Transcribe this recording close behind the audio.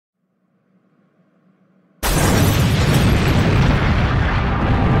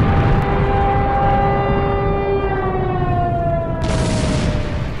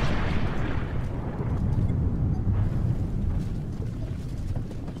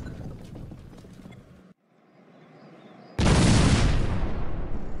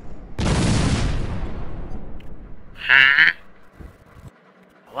Huh?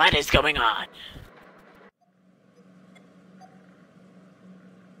 What is going on?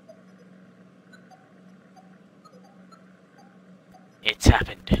 It's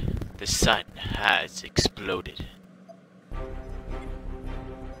happened. The sun has exploded.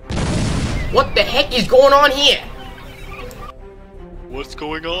 What the heck is going on here? What's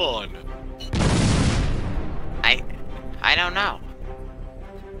going on? I don't know.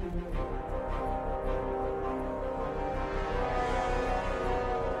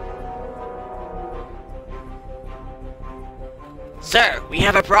 Sir, we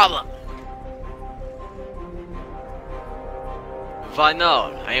have a problem. Why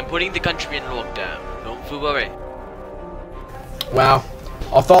not? I am putting the country in lockdown. Don't you worry. Well,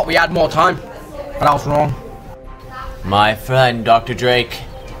 I thought we had more time, but I was wrong. My friend, Dr. Drake,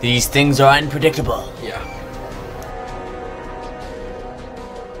 these things are unpredictable. Yeah.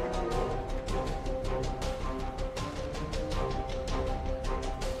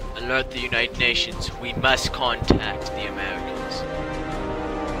 Alert the United Nations. We must contact the Americans.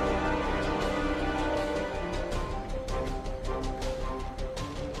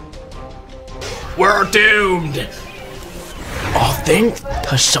 We're doomed! I think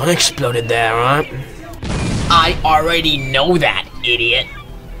the sun exploded there, right? I already know that, idiot.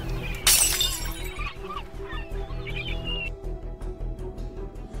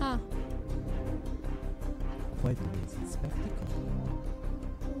 Huh. Quite an amazing spectacle.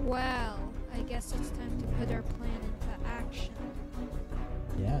 Well, I guess it's time to put our plan into action.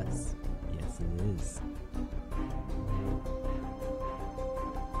 Yes. Yes, it is.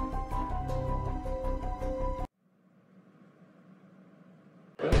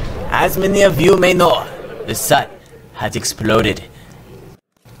 As many of you may know, the sun has exploded.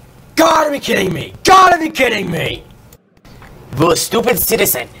 Gotta be kidding me! Gotta be kidding me! You stupid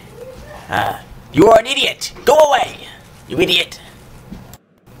citizen. You are an idiot. Go away, you idiot.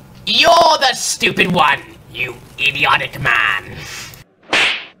 You're the stupid one, you idiotic man.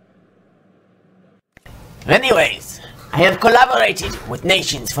 Anyways, I have collaborated with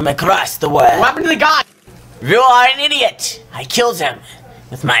nations from across the world. What happened to the guy? You are an idiot. I killed him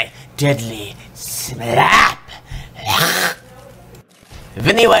with my deadly slap.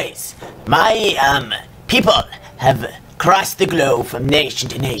 Anyways, my people have crossed the globe from nation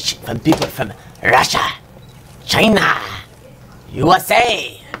to nation, from people from Russia, China,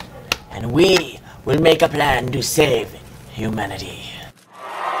 USA, and we will make a plan to save humanity.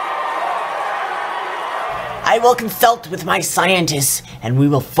 I will consult with my scientists and we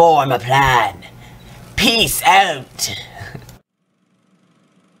will form a plan. Peace out.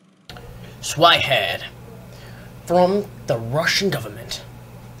 So I heard from the Russian government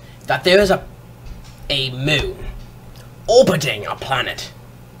that there is a moon orbiting a planet,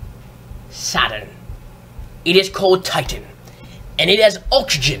 Saturn. It is called Titan, and it has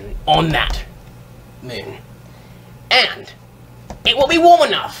oxygen on that moon. And it will be warm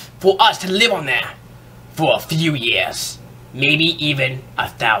enough for us to live on there for a few years, maybe even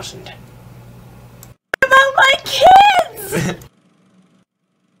 1,000. About my kids!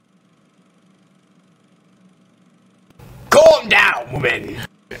 Calm down, woman.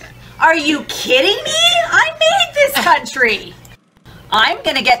 Are you kidding me? I made this country. I'm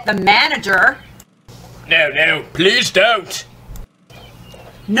gonna get the manager. No, please don't.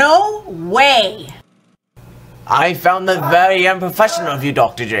 No way. I found that very unprofessional of you,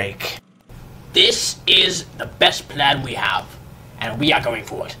 Dr. Drake. This is the best plan we have, and we are going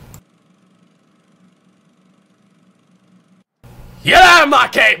for it. Get out of my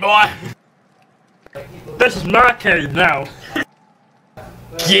cave, boy! This is my cave now.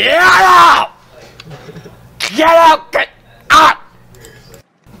 Get out! Get out! Get out!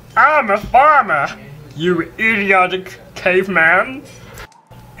 I'm a farmer, you idiotic caveman.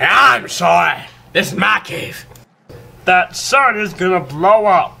 I'm sorry. This is my cave. That sun is gonna blow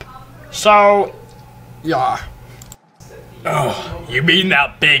up. So, Yeah. Oh, you mean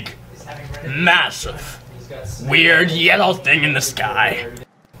that big, massive, weird yellow thing in the sky?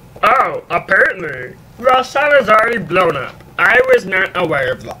 oh, apparently, the sun is already blown up. I was not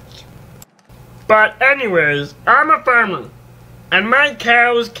aware of that. But anyways, I'm a farmer, and my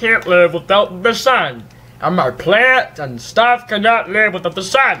cows can't live without the sun, and my plants and stuff cannot live without the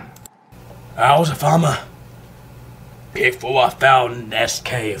sun. I was a farmer before I found this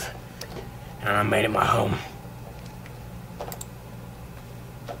cave, and I made it my home.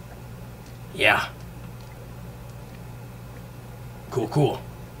 Yeah. Cool.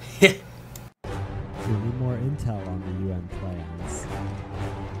 We need more intel on the UN plans.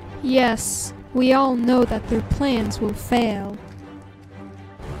 Yes, we all know that their plans will fail.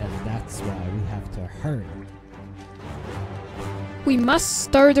 And that's why we have to hurry. We must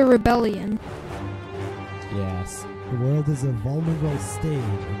start a rebellion. Yes, the world is a vulnerable state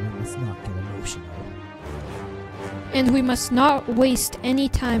and we must not get emotional. And we must not waste any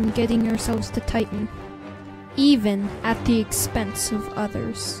time getting ourselves to Titan, even at the expense of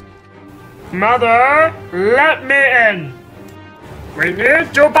others. Mother, let me in. We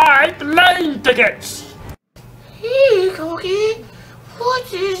need to buy plane tickets. Hey, Cookie,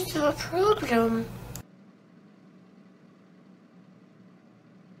 what is the problem?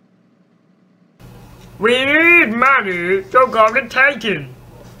 We need money to go to Titan.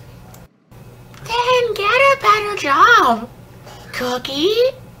 Then get a better job,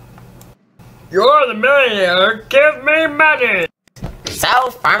 Cookie. You're the millionaire. Give me money. So,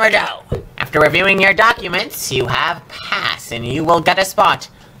 Farmer Joe, after reviewing your documents, you have passed and you will get a spot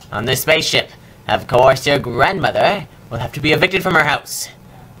on the spaceship. Of course, your grandmother will have to be evicted from her house.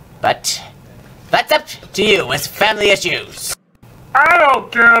 But that's up to you with family issues. I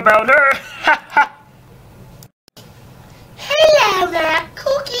don't care about her. Hello there,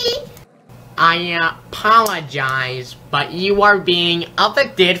 Cookie. I apologize, but you are being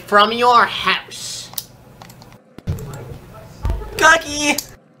evicted from your house. Cookie!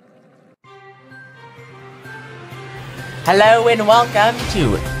 Hello and welcome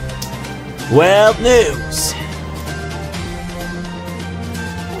to World News.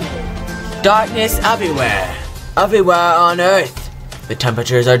 Darkness everywhere. Everywhere on Earth. The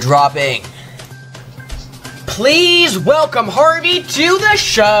temperatures are dropping. Please welcome Harvey to the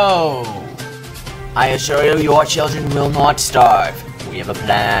show. I assure you, your children will not starve. We have a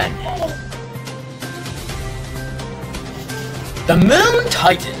plan. The moon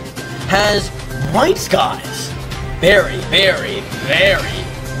Titan has white skies, very, very, very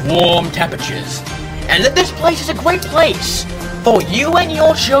warm temperatures, and that this place is a great place for you and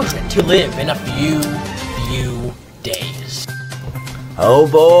your children to live in a few days. Oh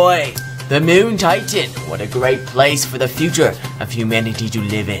boy, the Moon Titan. What a great place for the future of humanity to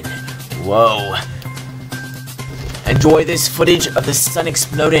live in. Whoa. Enjoy this footage of the sun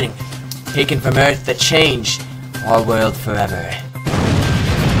exploding, taken from Earth that changed our world forever.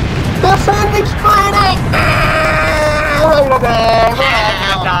 The sun exploding!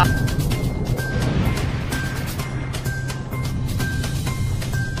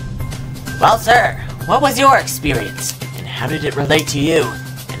 Well, sir, what was your experience? And how did it relate to you?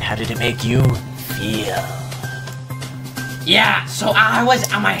 And how did it make you feel? Yeah, so I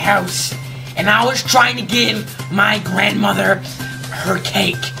was at my house, and I was trying to give my grandmother her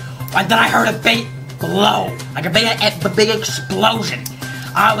cake, and then I heard a big blow, like a big explosion.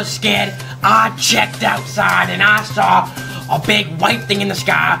 I was scared. I checked outside, and I saw a big white thing in the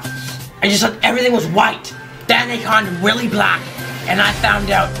sky. I just thought everything was white. Then they turned really black, and I found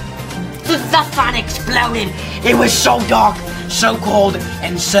out the sun exploded. It was so dark, so cold,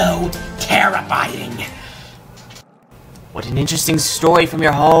 and so terrifying. What an interesting story from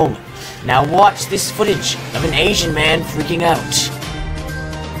your home. Now watch this footage of an Asian man freaking out.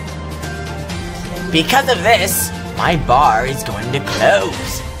 Because of this, my bar is going to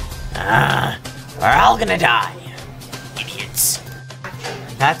close. We're all gonna die. Idiots.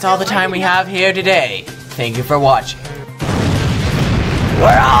 That's all the time we have here today. Thank you for watching.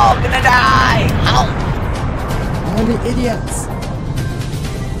 We're all gonna die! Help! All the idiots!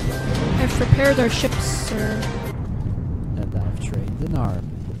 I've prepared our ships, sir. And I've trained an army.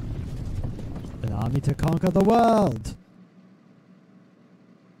 An army to conquer the world!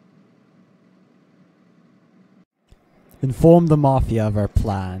 Inform the mafia of our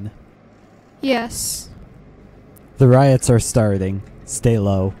plan. Yes. The riots are starting. Stay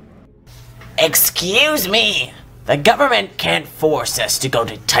low. Excuse me! The government can't force us to go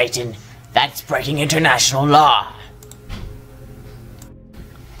to Titan. That's breaking international law.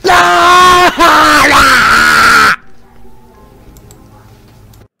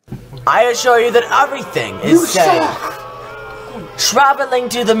 I assure you that everything is safe. Traveling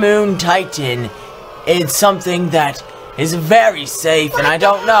to the Moon Titan is something that is very safe, and I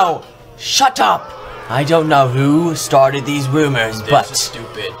don't know. Shut up! I don't know who started these rumors, but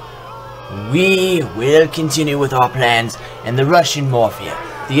Stupid. we will continue with our plans, and the Russian mafia,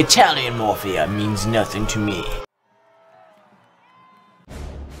 the Italian mafia, means nothing to me.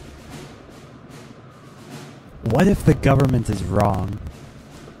 What if the government is wrong?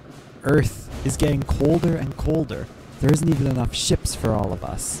 Earth is getting colder and colder. There isn't even enough ships for all of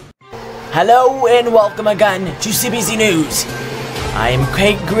us. Hello and welcome again to CBC News. I am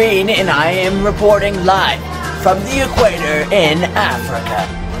Kate Green and I am reporting live from the equator in Africa.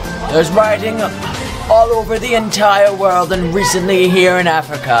 There's rioting all over the entire world, and recently here in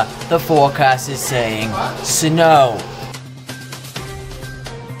Africa, the forecast is saying snow.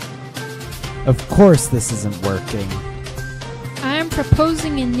 Of course this isn't working. I am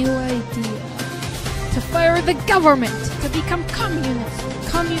proposing a new idea. To fire the government, to become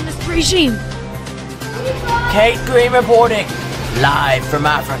communist regime. Kate Green reporting, live from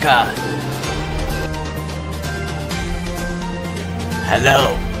Africa.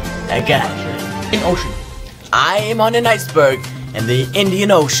 Hello, again. In ocean. I am on an iceberg in the Indian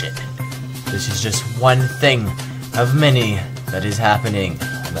Ocean. This is just one thing of many that is happening,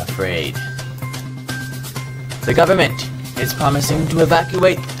 I'm afraid. The government is promising to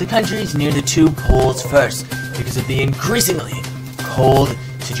evacuate the countries near the 2 poles first because of the increasingly cold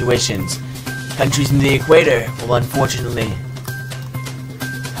situations. Countries in the equator will unfortunately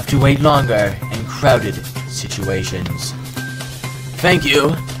have to wait longer in crowded situations. Thank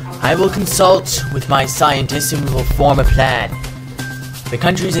you. I will consult with my scientists and we will form a plan. The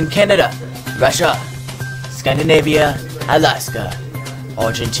countries in Canada, Russia, Scandinavia, Alaska,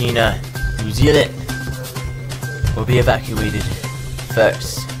 Argentina, New Zealand will be evacuated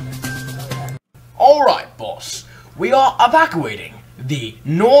first. Alright, boss. We are evacuating the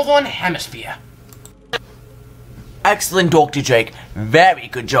Northern Hemisphere. Excellent, Dr. Drake. Very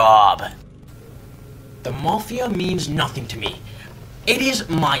good job. The mafia means nothing to me. It is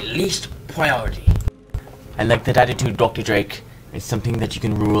my least priority. I like that attitude, Dr. Drake. It's something that you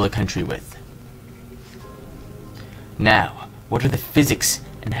can rule a country with. Now, what are the physics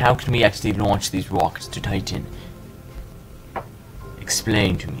and how can we actually launch these rockets to Titan?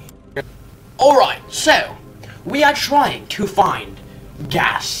 Explain to me. Alright, so, we are trying to find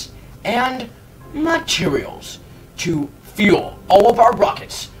gas and materials to fuel all of our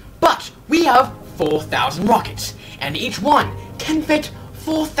rockets. But we have 4,000 rockets, and each one can fit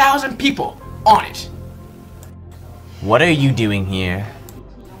 4,000 people on it. What are you doing here?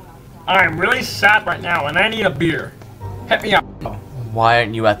 I'm really sad right now and I need a beer. Hit me up. Why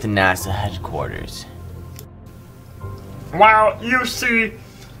aren't you at the NASA headquarters? Well, you see,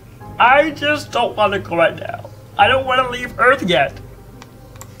 I just don't want to go right now. I don't want to leave Earth yet.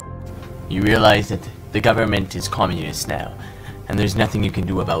 You realize that the government is communist now, and there's nothing you can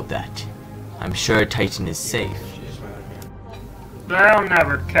do about that. I'm sure Titan is safe. They'll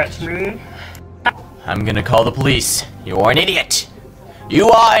never catch me. I'm gonna call the police. You're an idiot. You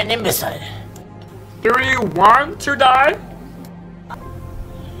are an imbecile. Do you want to die?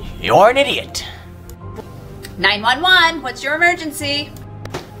 You're an idiot. 911, what's your emergency?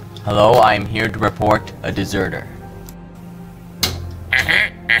 Hello, I'm here to report a deserter.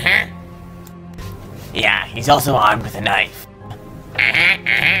 Yeah, he's also armed with a knife.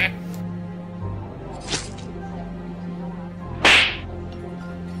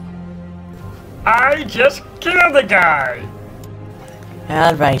 I just killed the guy.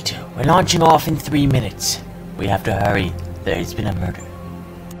 Alright, we're launching off in 3 minutes. We have to hurry. There's been a murder.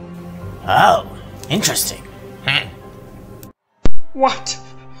 Oh, interesting. What?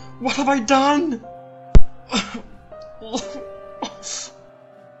 What have I done?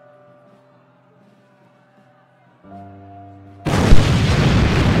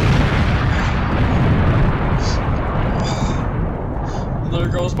 There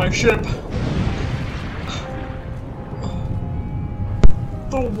goes my ship.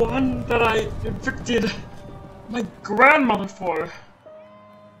 The one that I evicted my grandmother for.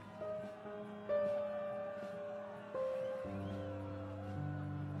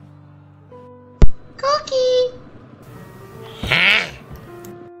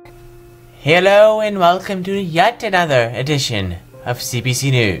 Hello and welcome to yet another edition of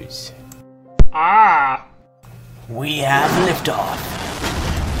CBC News. Ah. We have liftoff.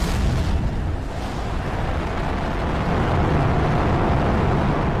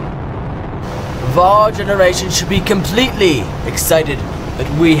 Our generation should be completely excited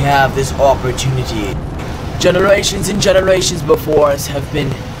that we have this opportunity. Generations and generations before us have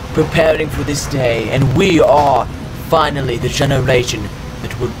been preparing for this day, and we are finally the generation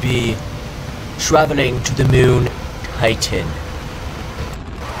that would be traveling to the moon, Titan.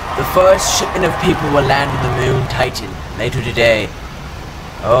 The first shipment of people will land on the moon, Titan, later today.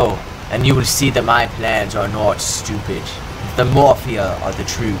 Oh, and you will see that my plans are not stupid. The mafia are the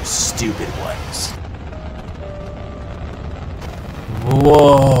true stupid ones.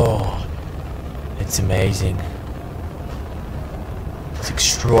 Whoa. It's amazing. It's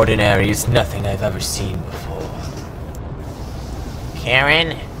extraordinary. It's nothing I've ever seen before.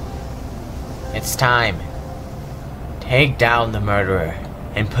 Karen? It's time. Take down the murderer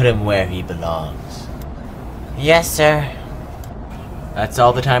and put him where he belongs. Yes, sir. That's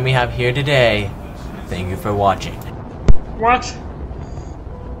all the time we have here today. Thank you for watching. What?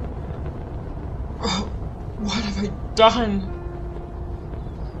 What have I done?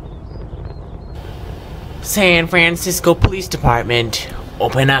 San Francisco Police Department,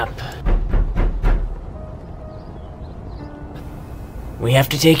 open up. We have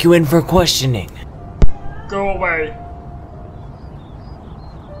to take you in for questioning. Go away.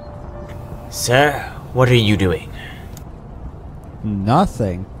 Sir, what are you doing?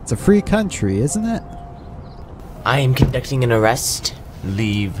 Nothing. It's a free country, isn't it? I am conducting an arrest.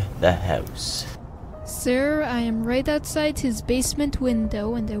 Leave the house. Sir, I am right outside his basement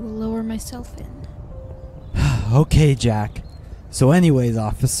window and I will lower myself in. Okay, Jack. So anyways,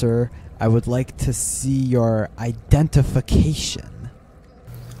 officer, I would like to see your identification.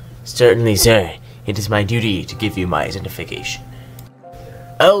 Certainly, sir. It is my duty to give you my identification.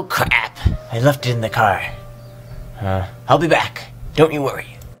 Oh, crap. I left it in the car. I'll be back. Don't you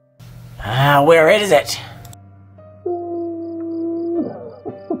worry. Where is it?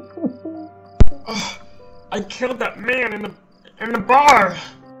 I killed that man in the bar.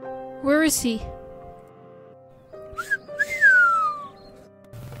 Where is he?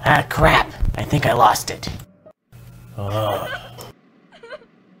 Crap. I think I lost it.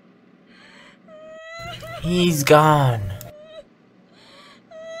 He's gone.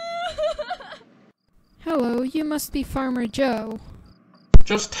 Hello, you must be Farmer Joe.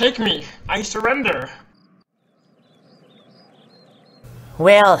 Just take me. I surrender.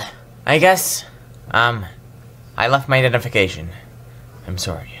 Well, I guess, I left my identification. I'm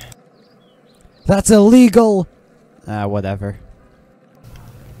sorry. That's illegal! Whatever.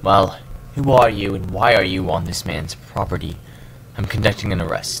 Well, who are you and why are you on this man's property? I'm conducting an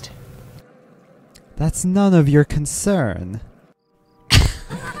arrest. That's none of your concern.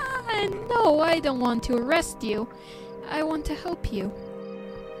 No, I don't want to arrest you. I want to help you.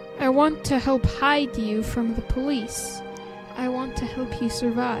 I want to help hide you from the police. I want to help you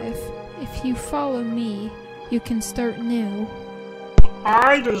survive. If you follow me, you can start new.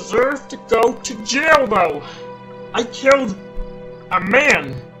 I deserve to go to jail, though. I killed a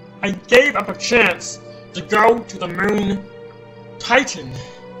man. I gave up a chance to go to the moon Titan.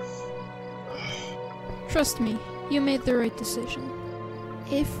 Trust me, you made the right decision.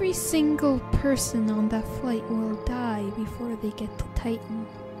 Every single person on that flight will die before they get to Titan.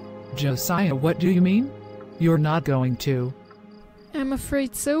 Josiah, what do you mean? You're not going to. I'm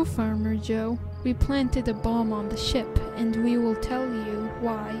afraid so, Farmer Joe. We planted a bomb on the ship, and we will tell you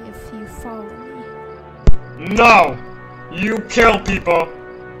why if you follow me. No! You kill people!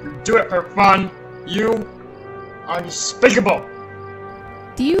 You do it for fun! You unspeakable!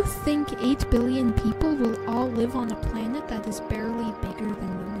 Do you think 8 billion people will all live on a planet that is barely bigger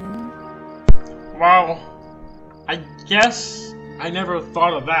than the moon? Well, I guess I never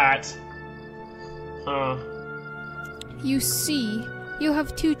thought of that. You see, you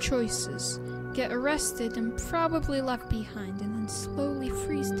have two choices. Get arrested and probably left behind and then slowly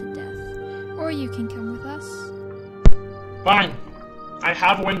freeze to death. Or you can come with us. Fine. I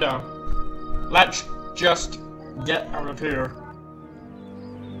have a window. Let's just get out of here.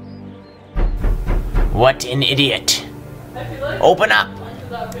 What an idiot. Open up!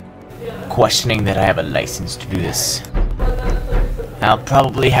 Questioning that I have a license to do this. I'll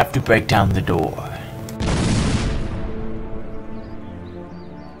probably have to break down the door.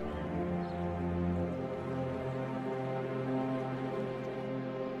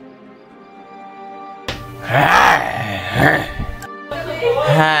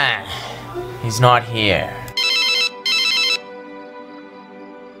 He's not here.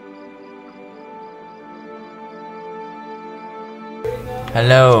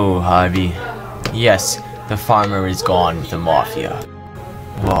 Hello, Harvey. Yes, the farmer is gone with the mafia.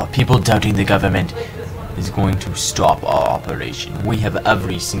 Well, people doubting the government is going to stop our operation. We have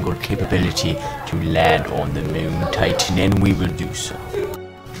every single capability to land on the moon Titan, and we will do so.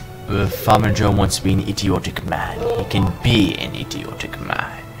 If Farmer Joe wants to be an idiotic man, he can be an idiotic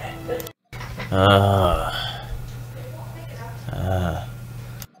man.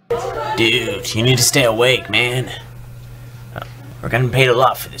 Dude, you need to stay awake, man. We're getting paid a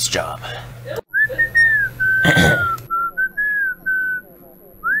lot for this job.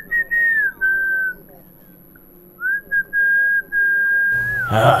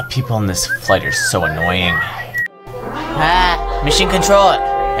 People on this flight are so annoying. Mission control.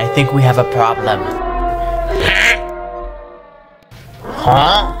 I think we have a problem.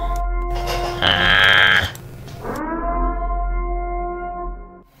 Huh?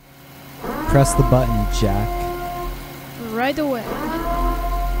 Press the button, Jack. Right away.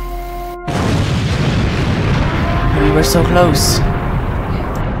 We were so close.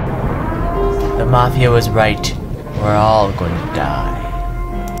 The mafia was right. We're all going to die.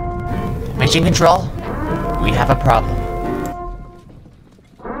 Mission control? We have a problem.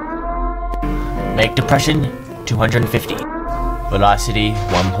 Make depression 250. Velocity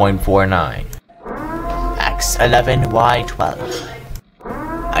 1.49. X11,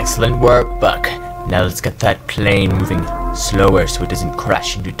 Y12. Excellent work, Buck. Now let's get that plane moving slower so it doesn't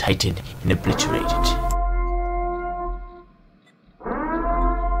crash into Titan and obliterate it.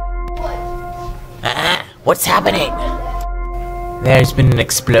 What's happening? There's been an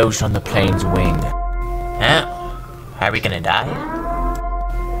explosion on the plane's wing. Are we gonna die?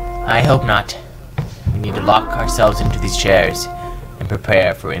 I hope not. We need to lock ourselves into these chairs and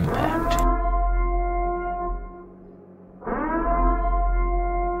prepare for impact.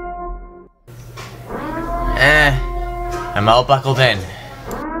 I'm all buckled in.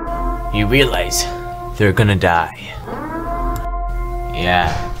 You realize they're gonna die.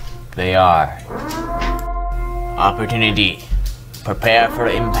 Yeah, they are. Opportunity. Prepare for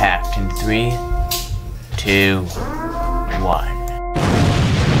impact in 3, 2, 1.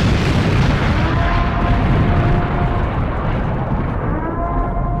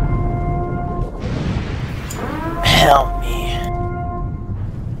 Help me.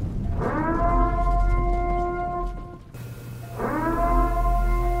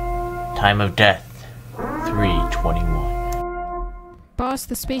 Time of death, 3:21. Boss,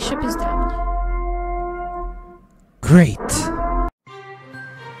 the spaceship is down. Great.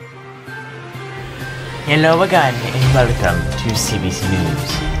 Hello again, and welcome to CBC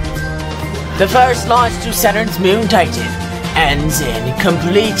News. The first launch to Saturn's moon Titan ends in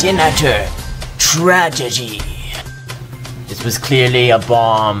complete and utter tragedy. This was clearly a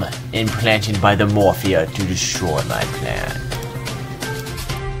bomb implanted by the mafia to destroy my plan.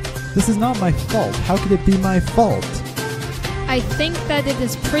 This is not my fault. How could it be my fault? I think that it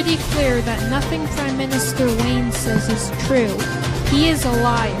is pretty clear that nothing Prime Minister Wayne says is true. He is a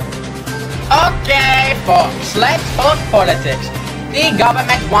liar. Okay, folks, let's talk politics. The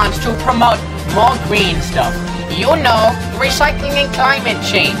government wants to promote more green stuff. You know, recycling and climate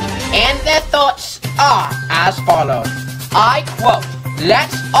change. And their thoughts are as follows. I quote,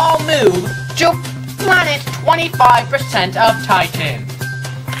 let's all move to planet 25% of Titan.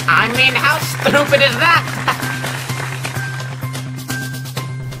 I mean, how stupid is that?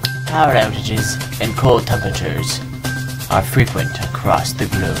 Power outages and cold temperatures are frequent across the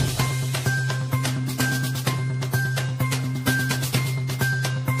globe.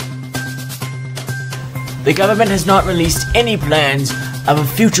 The government has not released any plans of a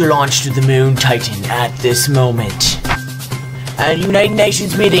future launch to the moon Titan at this moment. A United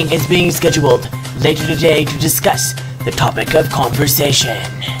Nations meeting is being scheduled later today to discuss the topic of conversation.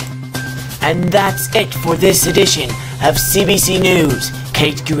 And that's it for this edition of CBC News.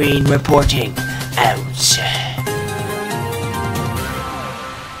 Kate Green reporting out.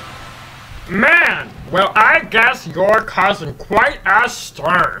 Man, well, I guess you're causing quite a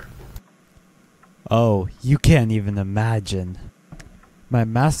stir. Oh, you can't even imagine. My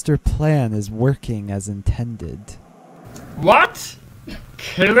master plan is working as intended. What?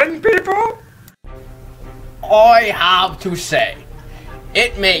 Killing people? I have to say,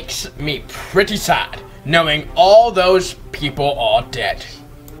 it makes me pretty sad knowing all those people are dead.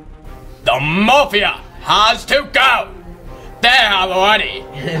 The mafia has to go! They have already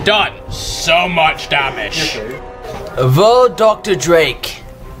done so much damage. Well, Dr. Drake,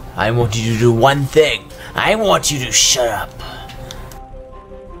 I want you to do one thing. I want you to shut up.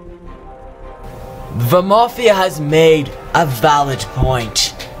 The mafia has made a valid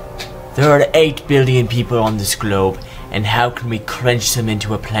point. There are 8 billion people on this globe, and how can we crunch them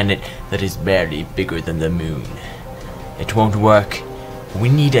into a planet that is barely bigger than the moon? It won't work. We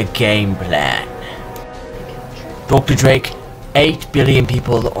need a game plan. Dr. Drake, 8 billion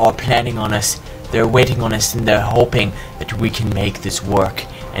people are planning on us. They're waiting on us, and they're hoping that we can make this work,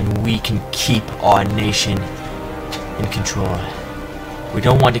 and we can keep our nation in control. We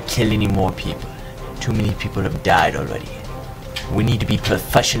don't want to kill any more people. Too many people have died already. We need to be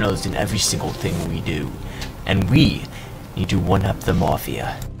professionals in every single thing we do. And we need to one-up the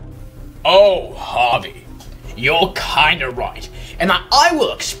mafia. Oh, Harvey, you're kinda right. And I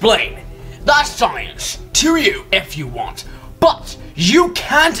will explain the science to you if you want. But you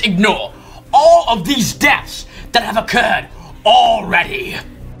can't ignore all of these deaths that have occurred already.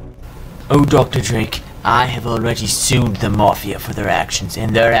 Oh, Dr. Drake, I have already sued the mafia for their actions,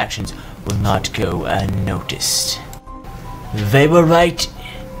 and their actions will not go unnoticed. They were right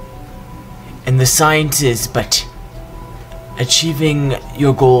in the sciences, but achieving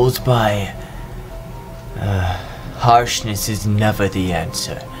your goals by harshness is never the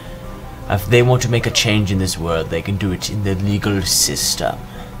answer. If they want to make a change in this world, they can do it in the legal system.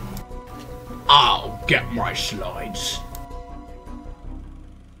 I'll get my slides.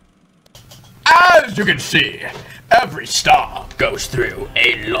 Oh, As you can see, every star goes through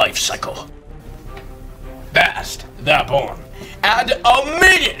a life cycle. First, they're born, and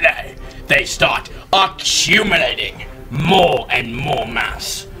immediately they start accumulating more and more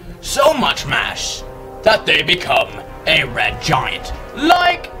mass. So much mass that they become a red giant,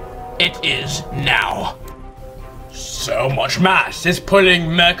 like it is now. So much mass is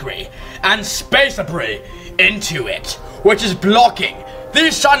pulling Mercury and space debris into it, which is blocking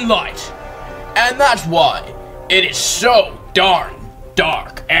the sunlight. And that's why it is so darn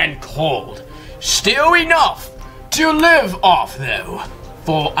dark and cold. Still enough to live off, though,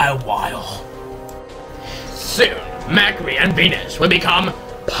 for a while. Soon, Mercury and Venus will become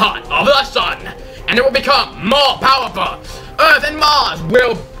part of the sun, and it will become more powerful. Earth and Mars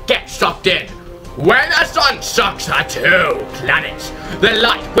will get sucked in. When the sun sucks the two planets, the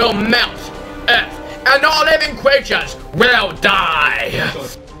light will melt Earth, and all living creatures will die.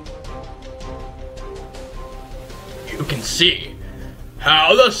 You can see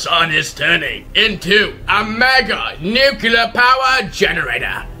how the sun is turning into a mega nuclear power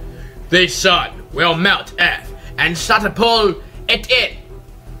generator. The sun will melt Earth and start to pull it in.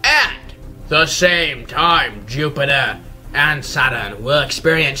 At the same time, Jupiter and Saturn will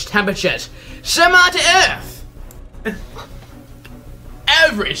experience temperatures similar to Earth.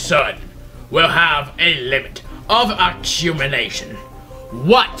 Every sun will have a limit of accumulation.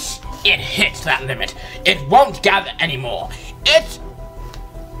 Once it hits that limit, it won't gather anymore. It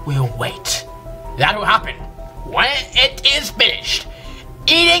will wait. That will happen when it is finished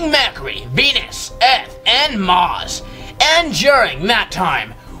eating Mercury, Venus, Earth, and Mars. And during that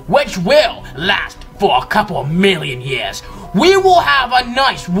time, which will last for a couple million years, we will have a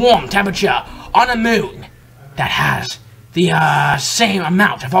nice warm temperature on a moon that has the same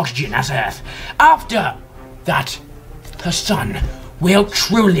amount of oxygen as Earth. After that, the sun will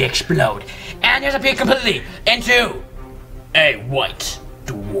truly explode and disappear completely into a white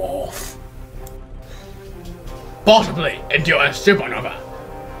dwarf. Possibly into a supernova.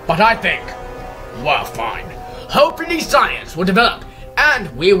 But I think we're fine. Hopefully science will develop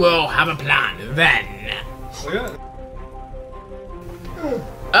and we will have a plan then.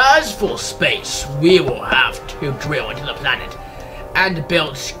 As for space, we will have to drill into the planet and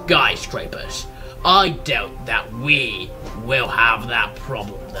build skyscrapers. I doubt that we will have that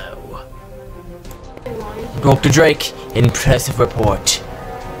problem though. Dr. Drake, impressive report.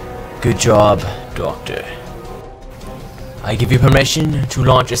 Good job, Doctor. I give you permission to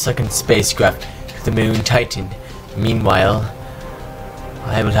launch a second spacecraft to the moon Titan. Meanwhile,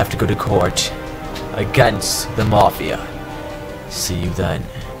 I will have to go to court against the mafia. See you then.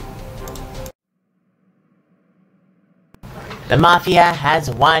 The mafia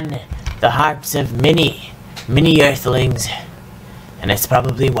has won the hearts of many Earthlings, and it's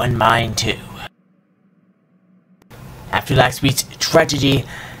probably won mine too. After last week's tragedy,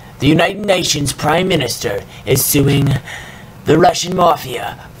 the United Nations Prime Minister is suing the Russian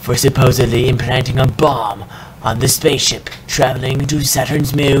mafia for supposedly implanting a bomb on the spaceship traveling to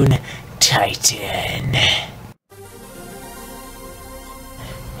Saturn's moon, Titan.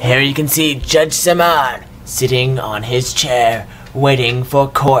 Here you can see Judge Samar sitting on his chair, waiting for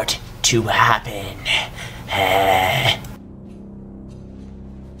court to happen.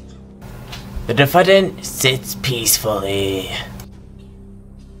 The defendant sits peacefully.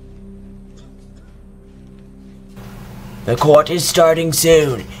 The court is starting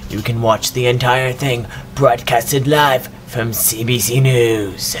soon. You can watch the entire thing broadcasted live from CBC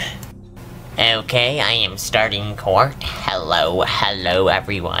News. Okay, I am starting court. Hello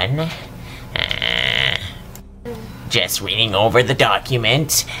everyone. Just reading over the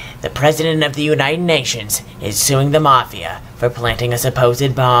documents. The President of the United Nations is suing the Mafia for planting a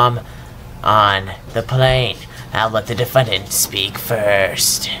supposed bomb on the plane. I'll let the defendant speak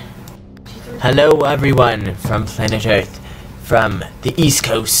first. Hello everyone from planet Earth, from the East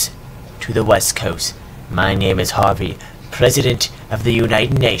Coast to the West Coast. My name is Harvey, President of the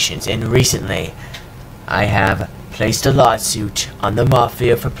United Nations, and recently I have placed a lawsuit on the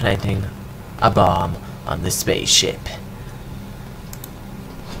Mafia for planting a bomb on the spaceship.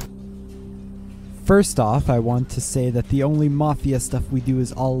 First off, I want to say that the only Mafia stuff we do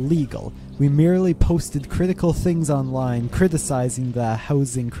is all legal. We merely posted critical things online criticizing the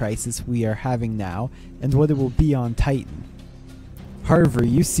housing crisis we are having now and what it will be on Titan. Harvey,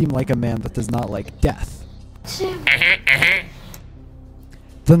 you seem like a man that does not like death.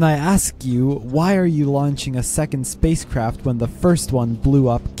 Then I ask you, why are you launching a second spacecraft when the first one blew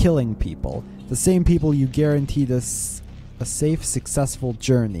up killing people? The same people you guaranteed us a safe, successful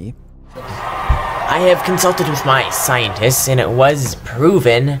journey. I have consulted with my scientists, and it was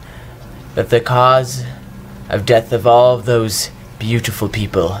proven that the cause of death of all of those beautiful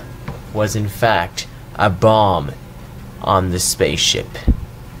people was in fact a bomb on the spaceship.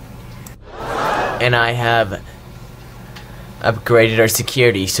 And I have upgraded our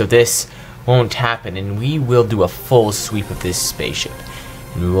security so this won't happen, and we will do a full sweep of this spaceship.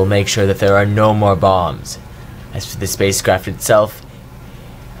 And we will make sure that there are no more bombs. As for the spacecraft itself,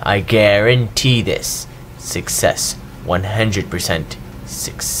 I guarantee this. Success. 100%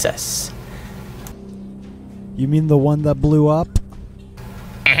 success. You mean the one that blew up?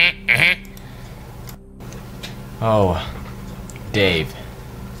 Oh, Dave.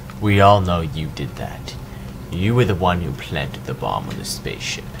 We all know you did that. You were the one who planted the bomb on the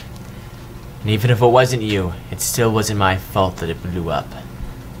spaceship. And even if it wasn't you, it still wasn't my fault that it blew up.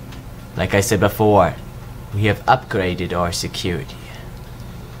 Like I said before, we have upgraded our security.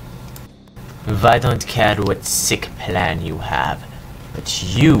 I don't care what sick plan you have, but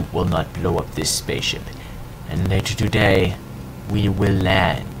you will not blow up this spaceship. And later today, we will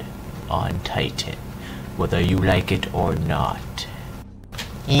land on Titan, whether you like it or not.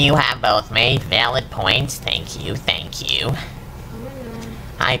 You have both made valid points. Thank you, thank you.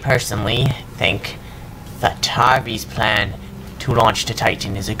 I personally think that Harvey's plan to launch to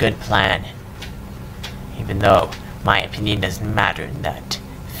Titan is a good plan, even though my opinion doesn't matter in that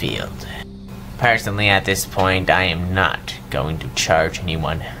field. Personally, at this point, I am not going to charge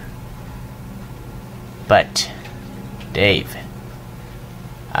anyone. But, Dave,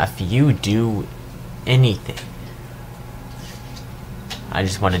 if you do anything, I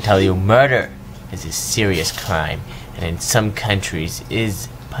just want to tell you, murder is a serious crime, and in some countries is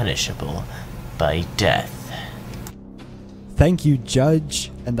punishable by death. Thank you,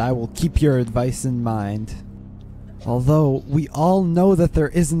 Judge, and I will keep your advice in mind. Although, we all know that there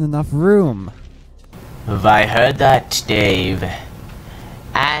isn't enough room. I heard that, Dave.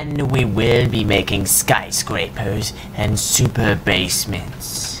 And we will be making skyscrapers and super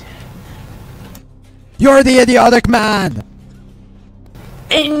basements. You're the idiotic man!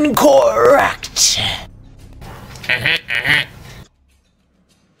 Incorrect!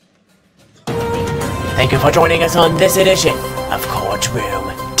 Thank you for joining us on this edition of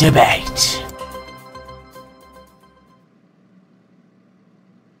Courtroom Debate.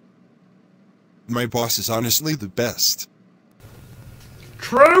 My boss is honestly the best.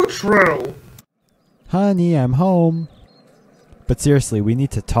 True, true. Honey, I'm home. But seriously, we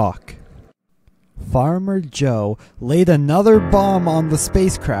need to talk. Farmer Joe laid another bomb on the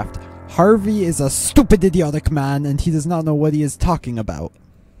spacecraft. Harvey is a stupid idiotic man and he does not know what he is talking about.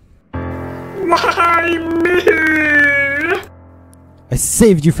 Why me? I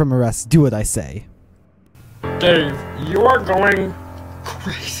saved you from arrest, do what I say. Dave, you are going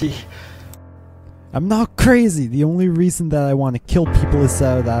crazy. I'm not crazy. The only reason that I want to kill people is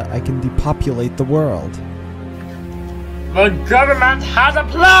so that I can depopulate the world. The government has a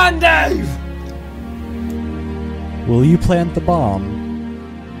plan, Dave! Will you plant the bomb?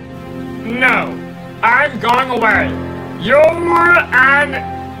 No, I'm going away. You're an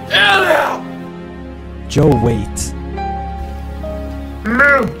idiot! Joe, wait.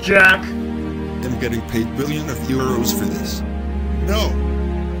 Move, Jack. I'm getting paid billions of euros for this. No!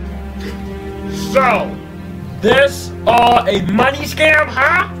 So, this all a money scam,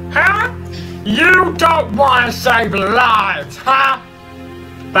 huh? Huh? You don't want to save lives, huh?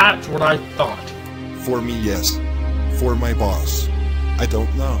 That's what I thought. For me, yes. For my boss, I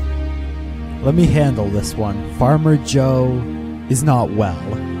don't know. Let me handle this one. Farmer Joe is not well.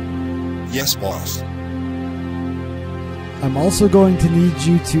 Yes, boss. I'm also going to need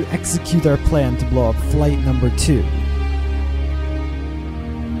you to execute our plan to blow up flight number 2.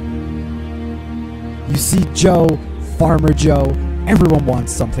 You see, Joe, Farmer Joe, everyone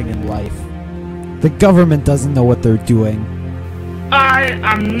wants something in life. The government doesn't know what they're doing. I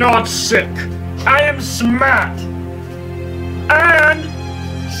am not sick. I am smart. And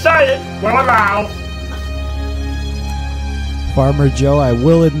say it will allow. Farmer Joe, I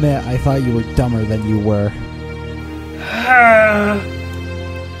will admit I thought you were dumber than you were.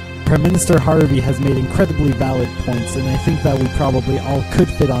 Prime Minister Harvey has made incredibly valid points, and I think that we probably all could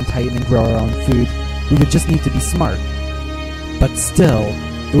fit on Titan and grow our own food. We would just need to be smart. But still,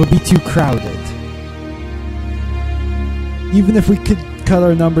 it would be too crowded. Even if we could cut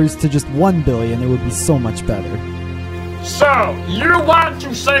our numbers to just 1 billion, it would be so much better. So, you want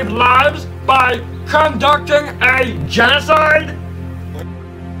to save lives by conducting a genocide?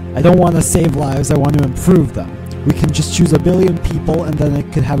 I don't want to save lives, I want to improve them. We can just choose 1 billion people and then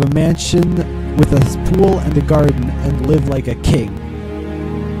it could have a mansion with a pool and a garden and live like a king.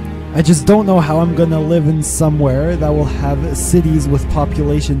 I just don't know how I'm gonna live in somewhere that will have cities with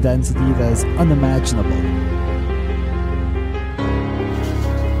population density that is unimaginable.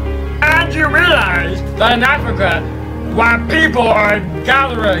 And you realize that in Africa, while people are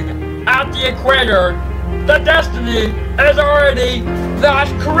gathering at the equator, the destiny is already that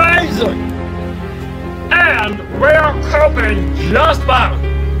crazy. And we're coping just fine.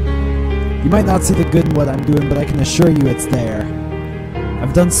 You might not see the good in what I'm doing, but I can assure you it's there.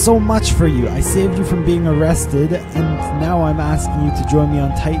 I've done so much for you. I saved you from being arrested, and now I'm asking you to join me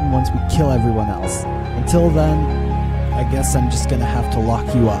on Titan once we kill everyone else. Until then, I guess I'm just gonna have to lock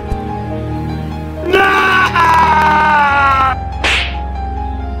you up.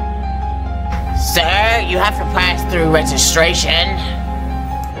 Sir, you have to pass through registration.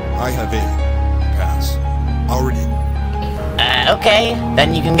 I have a pass. Already. Okay,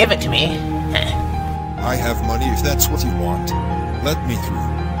 then you can give it to me. I have money if that's what you want. Let me through.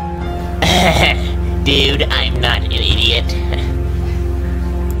 Dude, I'm not an idiot.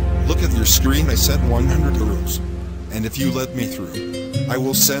 Look at your screen, I said 100 euros. And if you let me through, I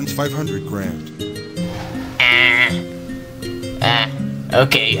will send 500 grand.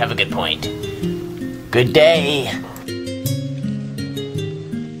 Okay, you have a good point. Good day.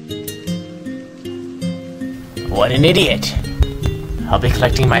 What an idiot. I'll be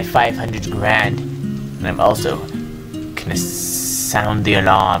collecting my 500 grand, and I'm also gonna sound the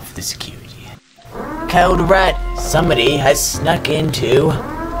alarm for the security. Code Red, somebody has snuck into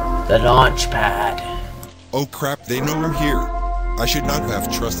the launch pad. Oh crap, they know I'm here. I should not have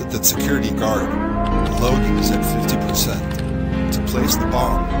trusted that security guard. The loading is at 50%. To place the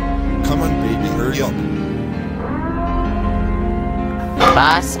bomb. Come on baby, hurry up.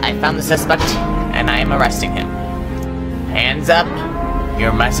 Boss, I found the suspect, and I am arresting him. Hands up.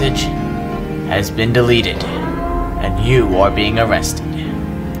 Your message has been deleted, and you are being arrested.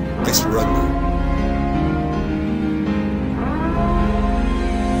 I surrender.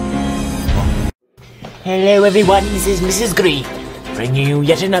 Hello everyone, this is Mrs. Green, bringing you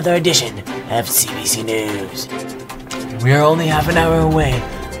yet another edition of CBC News. We are only half an hour away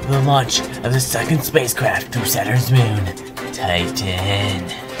from the launch of the second spacecraft through Saturn's moon, Titan.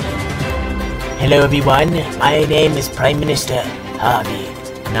 Hello everyone, my name is Prime Minister Harvey,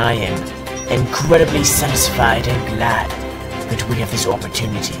 and I am incredibly satisfied and glad that we have this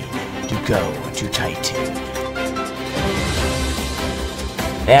opportunity to go to Titan.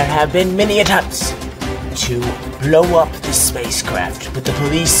 There have been many attempts to blow up the spacecraft, but the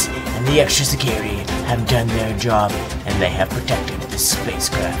police and the extra security have done their job, and they have protected the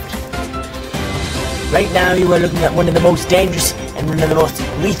spacecraft. Right now you are looking at one of the most dangerous and one of the most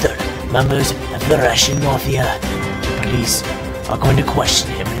lethal members of the Russian mafia. The police are going to question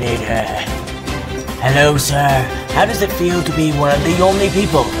him later. Hello, sir. How does it feel to be one of the only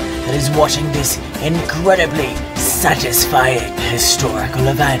people that is watching this incredibly satisfying historical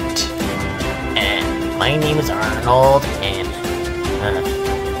event? My name is Arnold, and,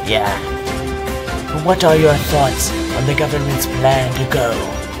 yeah. What are your thoughts on the government's plan to go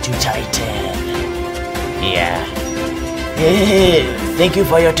to Titan? Yeah. Thank you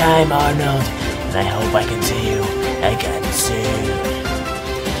for your time, Arnold, and I hope I can see you again soon.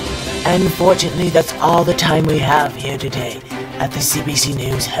 Unfortunately, that's all the time we have here today at the CBC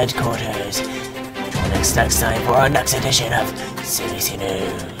News headquarters. Join us next time for our next edition of CBC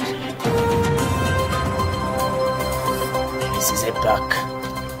News. This is it, Buck.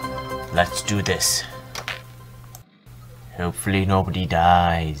 Let's do this. Hopefully nobody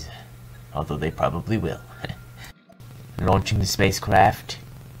dies. Although they probably will. Launching the spacecraft.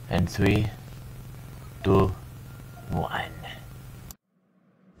 And 3, 2, 1.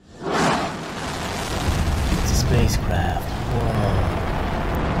 It's a spacecraft. Whoa.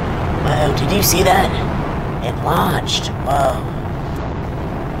 Wow, did you see that? It launched. Whoa.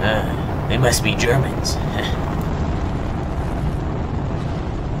 They must be Germans.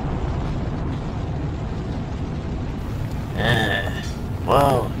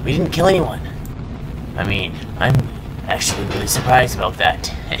 Whoa, we didn't kill anyone. I mean, I'm actually really surprised about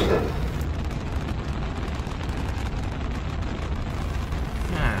that.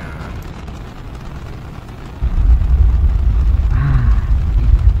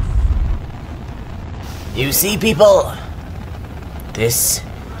 You see, people? This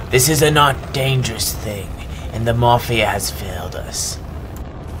is a not dangerous thing, and the Mafia has failed us.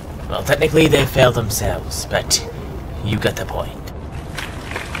 Well, technically they failed themselves, but you got the point.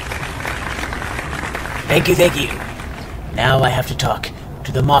 Thank you. Now I have to talk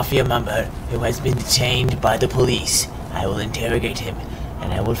to the Mafia member who has been detained by the police. I will interrogate him,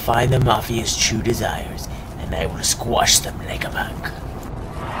 and I will find the Mafia's true desires, and I will squash them like a punk.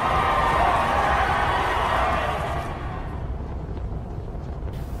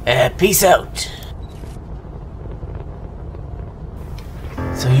 Peace out.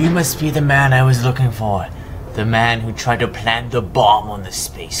 So you must be the man I was looking for. The man who tried to plant the bomb on the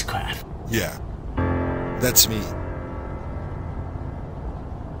spacecraft. Yeah, that's me.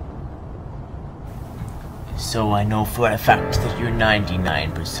 So I know for a fact that you're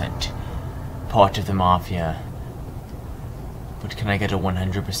 99% part of the mafia. But can I get a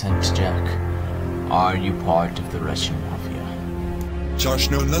 100%, Jack? Are you part of the Russian mafia? Josh,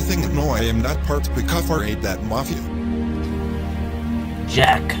 no, nothing. No, I am not part because I ain't that mafia.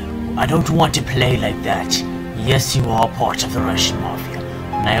 Jack, I don't want to play like that. Yes, you are part of the Russian mafia,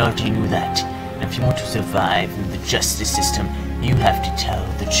 and I already knew that. And if you want to survive in the justice system, you have to tell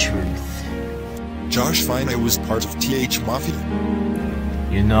the truth. Josh, fine, I was part of TH Mafia.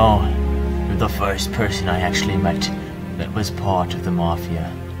 You know, you're the first person I actually met that was part of the mafia.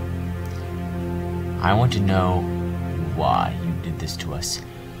 I want to know why you did this to us.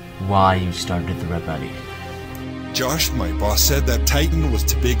 Why you started the rebellion. Josh, my boss said that Titan was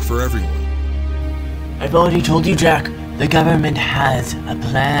too big for everyone. I've already told you, Jack. The government has a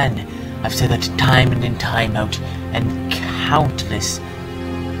plan. I've said that time in and time out, and countless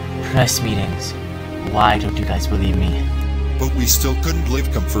press meetings. Why don't you guys believe me? But we still couldn't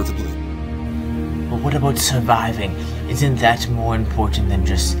live comfortably. But what about surviving? Isn't that more important than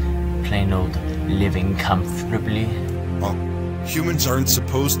just plain old living comfortably? Humans aren't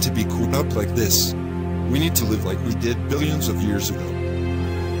supposed to be cooped up like this. We need to live like we did billions of years ago.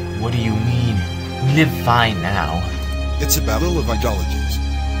 What do you mean? We live fine now. It's a battle of ideologies.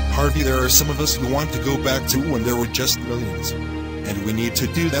 Harvey, there are some of us who want to go back to when there were just millions. And we need to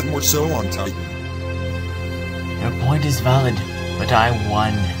do that more so on Titan. Your point is valid, but I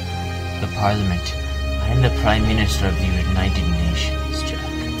won the parliament. I am the Prime Minister of the United Nations, Jack.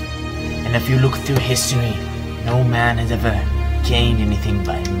 And if you look through history, no man has ever gained anything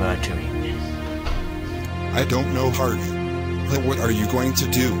by murdering. I don't know, Harvey. But what are you going to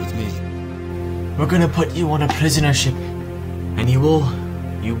do with me? We're gonna put you on a prisoner ship, and you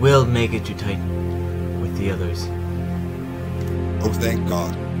will make it to Titan with the others. Oh, thank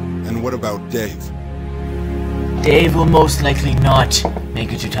God. And what about Dave? Dave will most likely not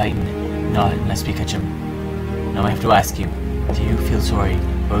make it to Titan, not unless we catch him. Now I have to ask you, do you feel sorry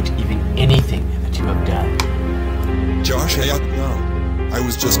about even anything that you have done? Josh, I don't know. I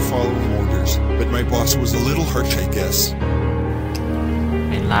was just following orders, but my boss was a little harsh, I guess.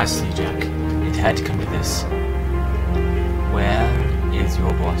 And lastly, Jack, it had to come to this. Where is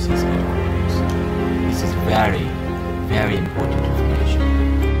your boss's headquarters? This is very, very important information.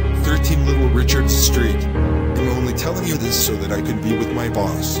 13 Little Richards Street. I'm only telling you this so that I can be with my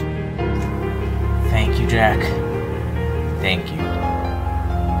boss. Thank you, Jack. Thank you.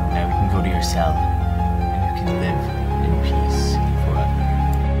 Now we can go to your cell, and you can live in peace forever.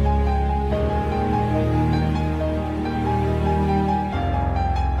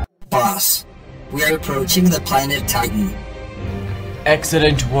 Boss, we are approaching the planet Titan.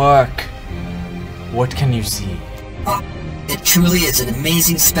 Excellent work. What can you see? It truly is an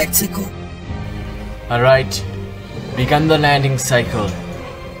amazing spectacle. Alright, begin the landing cycle,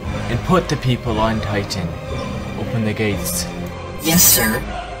 and put the people on Titan. Open the gates. Yes, sir.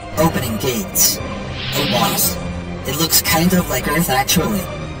 Opening gates. Oh, boss. It looks kind of like Earth, actually.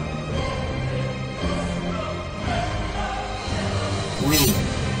 We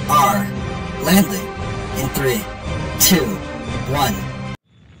are landing in 3, 2, 1.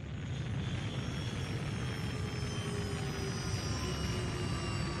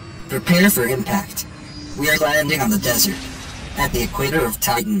 Prepare for impact. We are landing on the desert, at the equator of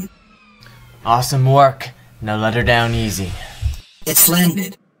Titan. Awesome work. Now let her down easy. It's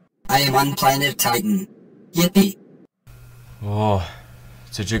landed. I am on planet Titan. Yippee. Oh,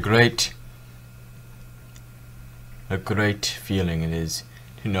 such a great feeling it is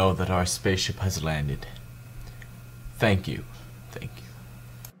to know that our spaceship has landed. Thank you. Thank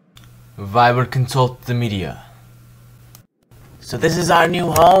you. If I would consult the media. So this is our new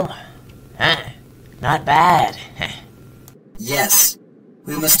home? Huh? Not bad. Yes.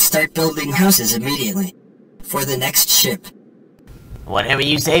 We must start building houses immediately. For the next ship. Whatever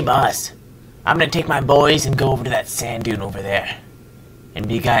you say, boss. I'm gonna take my boys and go over to that sand dune over there. And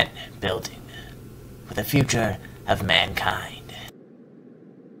begin building. For the future of mankind.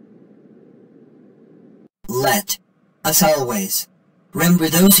 Let us always remember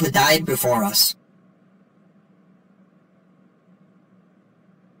those who died before us.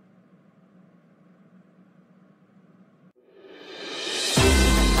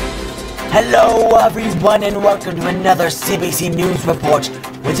 Hello everyone and welcome to another CBC News Report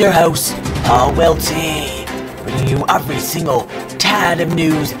with your host, Paul Wiltsie, bringing you every single tad of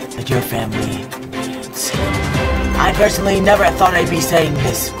news that your family needs. I personally never thought I'd be saying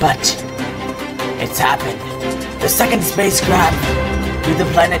this, but it's happened. The second spacecraft to the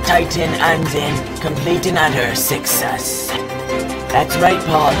planet Titan ends in complete and utter success. That's right,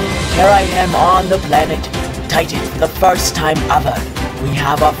 Paul. Here I am on the planet Titan for the first time ever. We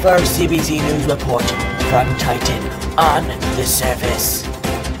have our first CBC News report from Titan on the surface.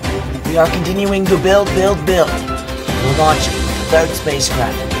 We are continuing to build. We'll launch the third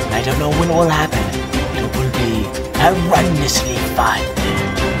spacecraft. I don't know when it will happen, but it will be horrendously fun.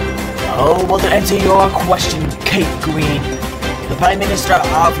 Oh, well, to answer your question, Kate Green, the Prime Minister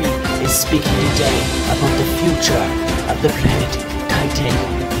Harvey is speaking today about the future of the planet Titan.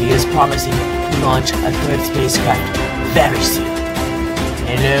 He is promising to launch a third spacecraft very soon.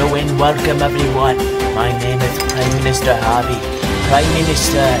 Hello and welcome everyone. My name is Prime Minister Harvey, Prime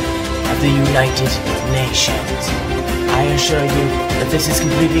Minister of the United Nations. I assure you that this is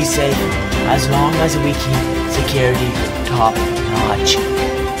completely safe as long as we keep security top notch.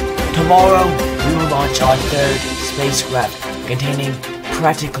 Tomorrow we will launch our third spacecraft containing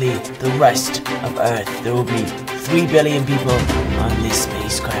practically the rest of Earth. There will be 3 billion people on this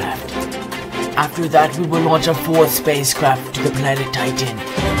spacecraft. After that, we will launch a fourth spacecraft to the planet Titan.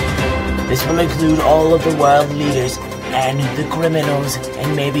 This will include all of the world leaders and the criminals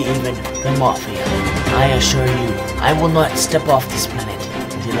and maybe even the mafia. I assure you, I will not step off this planet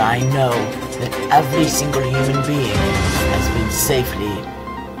until I know that every single human being has been safely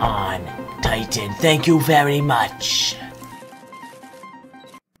on Titan. Thank you very much.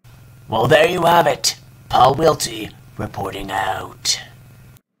 Well, there you have it. Paul Wiltsie reporting out.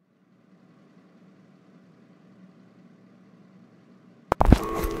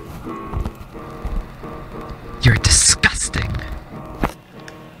 You're disgusting.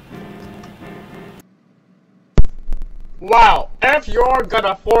 Well, if you're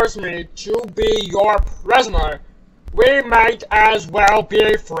gonna force me to be your prisoner, we might as well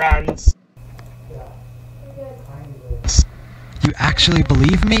be friends. You actually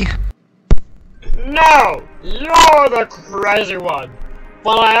believe me? No! You're the crazy one!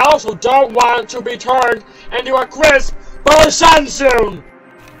 But I also don't want to be turned into a crisp person soon!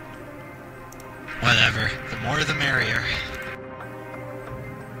 Whatever. The more the merrier.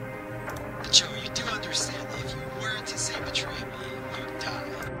 Joe, you do understand that if you were to say betray me, you'd die.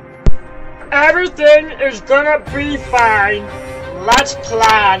 Everything is gonna be fine. Let's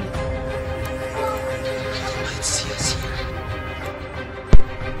plan. Let's see us here.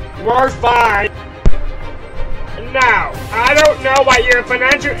 We're fine. Now, I don't know what your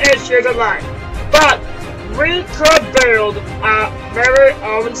financial issues are like, but we could build our very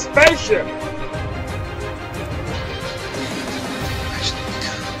own spaceship.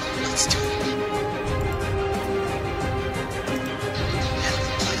 Let's do it.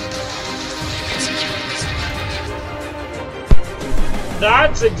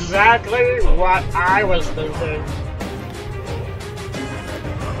 That's exactly what I was thinking.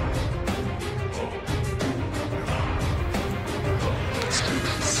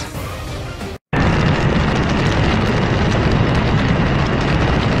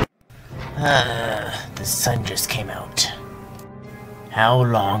 The sun just came out. How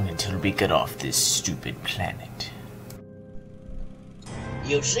long until we get off this stupid planet?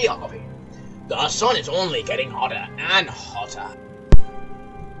 You see, Harvey, the sun is only getting hotter and hotter.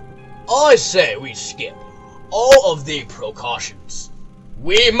 I say we skip all of the precautions.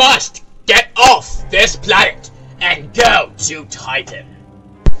 We must get off this planet and go to Titan.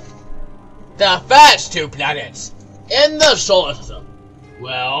 The first 2 planets in the solar system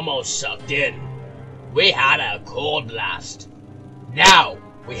were almost sucked in. We had a cold blast. Now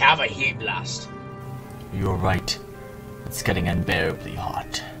we have a heat blast. You're right. It's getting unbearably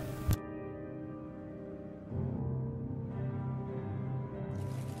hot.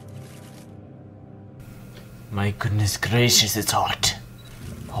 My goodness gracious, it's hot.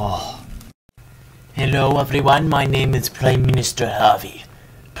 Oh. Hello everyone, my name is Prime Minister Harvey,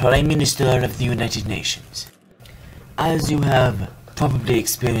 Prime Minister of the United Nations. As you have probably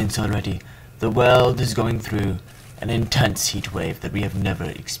experienced already, the world is going through an intense heat wave that we have never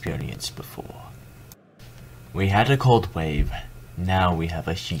experienced before. We had a cold wave, now we have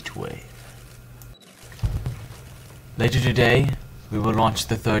a heat wave. Later today, we will launch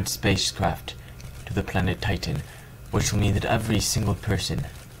the third spacecraft to the planet Titan, which will mean that every single person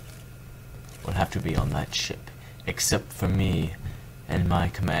will have to be on that ship, except for me and my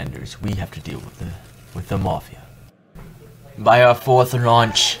commanders. We have to deal with the mafia. By our fourth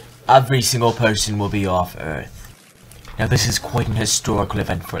launch, every single person will be off Earth. Now this is quite an historical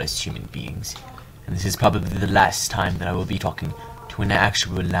event for us human beings, and this is probably the last time that I will be talking to an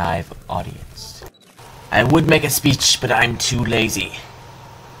actual live audience. I would make a speech, but I'm too lazy.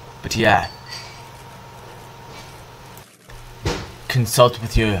 But yeah. Consult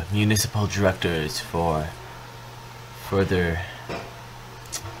with your municipal directors for further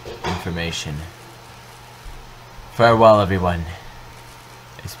information. Farewell, everyone.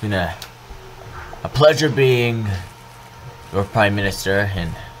 It's been a pleasure being your Prime Minister,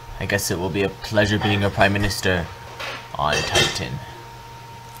 and I guess it will be a pleasure being your Prime Minister on Titan.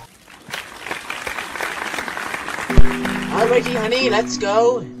 Alrighty, honey, let's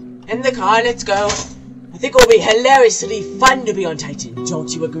go. In the car, let's go. I think it will be hilariously fun to be on Titan,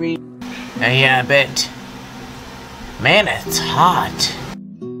 don't you agree? Yeah, a bit. Man, it's hot.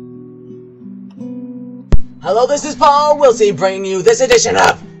 Hello, this is Paul Wiltsie bringing you this edition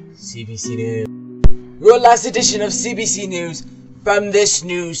of CBC News. Your last edition of CBC News from this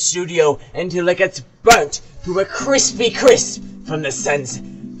news studio until it gets burnt to a crispy crisp from the sun's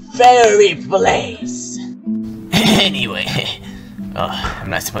fiery blaze. Anyway, I'm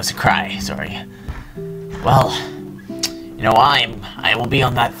not supposed to cry, sorry. Well, you know, I will be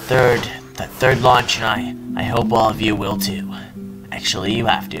on that third launch, and I hope all of you will too. Actually, you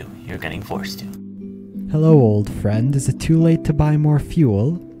have to. You're getting forced to. Hello, old friend. Is it too late to buy more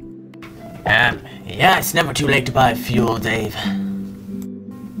fuel? Yeah, it's never too late to buy fuel, Dave.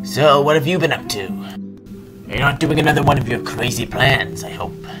 So, what have you been up to? You're not doing another one of your crazy plans, I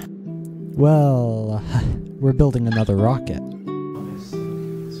hope. Well, we're building another rocket.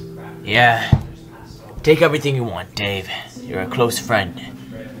 Yeah. Take everything you want, Dave. You're a close friend.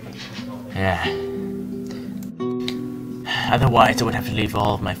 Yeah. Otherwise, I would have to leave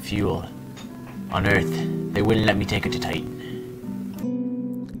all of my fuel on Earth. They wouldn't let me take it to Titan.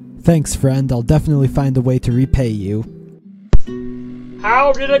 Thanks, friend. I'll definitely find a way to repay you.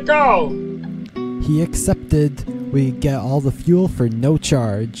 How did it go? He accepted. We get all the fuel for no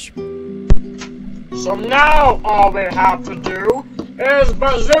charge. So now all we have to do is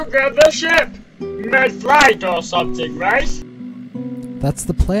bazooka the ship mid-flight or something, right? That's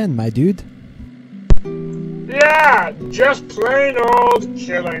the plan, my dude. Yeah, just plain old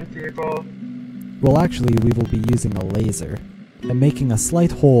killing people. Well, actually, we will be using a laser and making a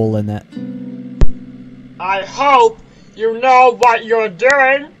slight hole in it. I hope you know what you're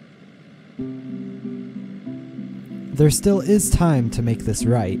doing. There still is time to make this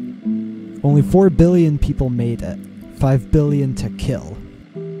right. Only 4 billion people made it. 5 billion to kill.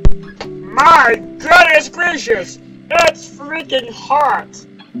 My goodness gracious! It's freaking hot!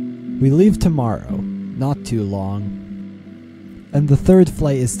 We leave tomorrow. Not too long. And the third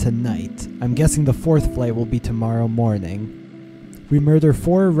flight is tonight. I'm guessing the fourth flight will be tomorrow morning. We murder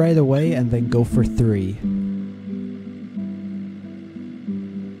 4 right away and then go for 3.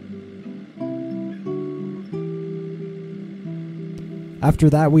 After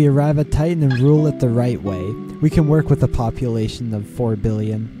that, we arrive at Titan and rule it the right way. We can work with a population of 4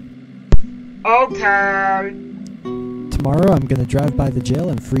 billion. Okay. Tomorrow, I'm gonna drive by the jail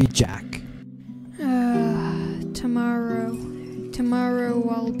and free Jack. Tomorrow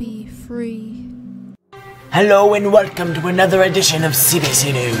I'll be free. Hello and welcome to another edition of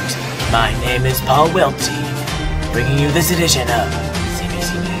CBC News. My name is Paul Wiltsie, bringing you this edition of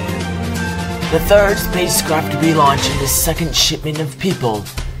CBC News. The third spacecraft relaunch and the second shipment of people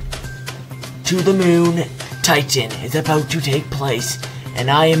to the moon, Titan, is about to take place,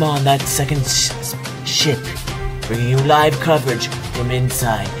 and I am on that second ship, bringing you live coverage from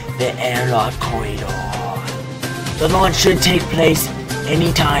inside the airlock corridor. The launch should take place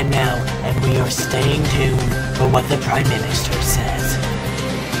anytime now, and we are staying tuned for what the Prime Minister says.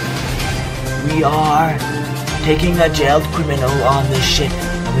 We are taking a jailed criminal on the ship,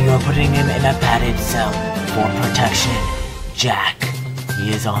 and we are putting him in a padded cell for protection. Jack, he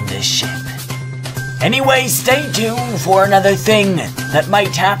is on this ship. Anyway, stay tuned for another thing that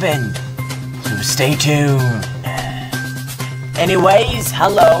might happen. So stay tuned. Anyways,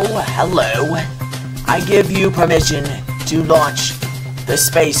 hello. I give you permission to launch the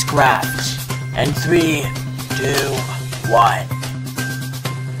spacecraft. And 3, 2, 1.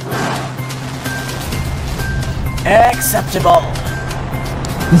 Acceptable.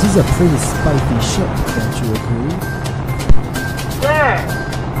 This is a pretty spiky ship, don't you agree?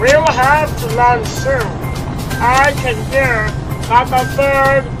 Yeah, we'll have to launch soon. I can hear that the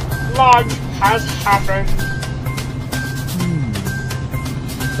third launch has happened.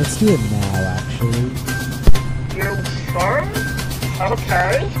 Let's do it now, actually. You sure?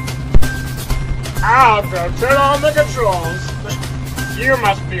 Okay. I'll go turn on the controls. You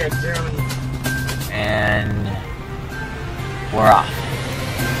must be a dummy. And We're off.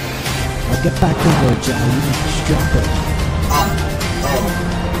 I'll get back in there, Johnny. You need to strap it.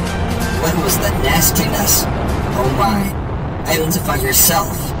 What was that nastiness? Oh my. Identify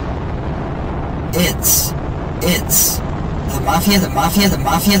yourself. It's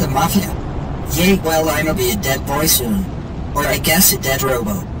the mafia. Yay, well, I'ma be a dead boy soon. Or I guess a dead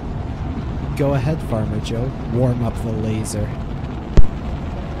robo. Go ahead, Farmer Joe. Warm up the laser.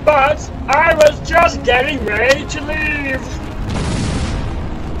 But I was just getting ready to leave.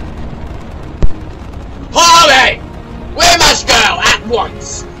 Harvey! We must go at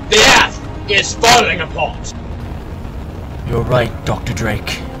once! The Earth is falling apart! You're right, Dr.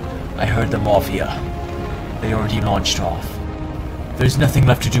 Drake. I heard the Mafia. They already launched off. There's nothing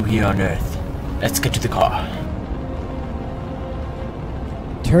left to do here on Earth. Let's get to the car.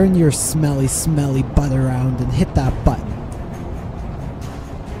 Turn your smelly butt around and hit that button.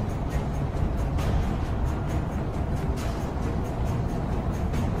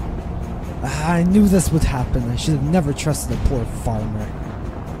 I knew this would happen. I should have never trusted a poor farmer.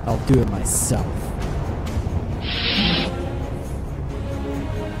 I'll do it myself.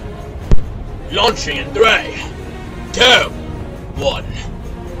 Launching in 3, 2, 1.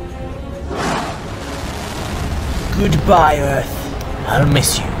 Goodbye, Earth. I'll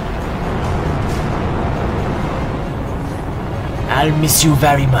miss you. I'll miss you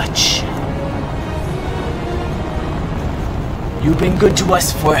very much. You've been good to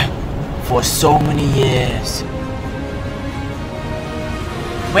us for so many years.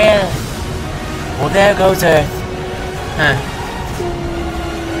 Well, there goes Earth. Huh.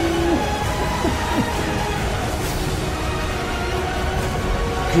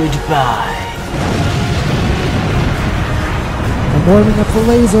 Goodbye. I'm warming up the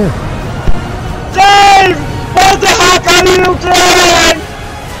laser. Dave! What the heck are you doing?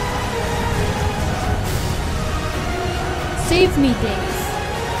 Save me, Dave.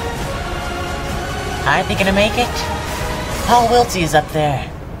 Aren't they gonna make it? Paul Wiltsie is up there.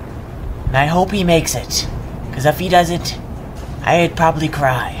 And I hope he makes it. Cause if he doesn't, I'd probably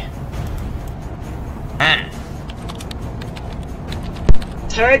cry.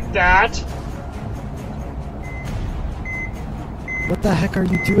 Take that. What the heck are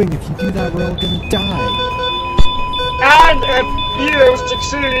you doing? If you do that, we're all gonna die. And if you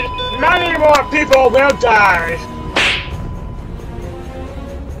succeed, many more people will die.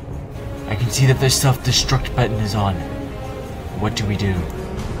 I can see that the self-destruct button is on. What do we do?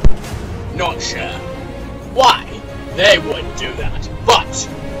 Not sure. Why? They wouldn't do that. But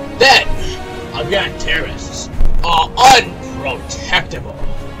then, again, terrorists are unprotectable.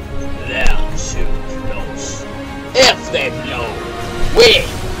 They're too close. If they blow, we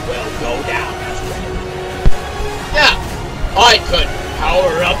will go down as well. Now, I could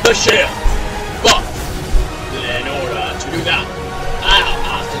power up the shield, but in order to do that, I'll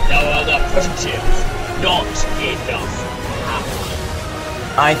have to lower the pressure shields. Not enough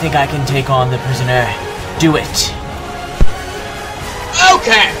power. I think I can take on the prisoner. Do it.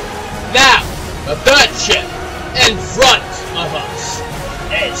 Okay, now the third ship in front of us.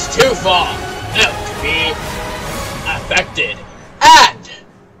 It's too far out to be affected. And,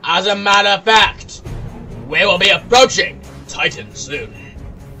 as a matter of fact, we will be approaching Titan soon.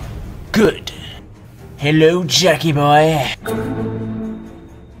 Good. Hello, Jackie boy.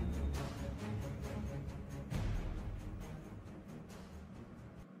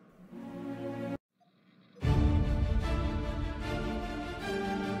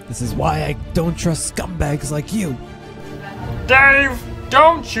 This is why I don't trust scumbags like you. Dave,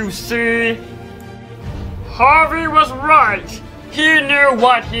 don't you see? Harvey was right. He knew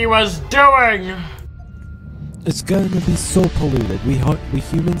what he was doing. It's going to be so polluted. We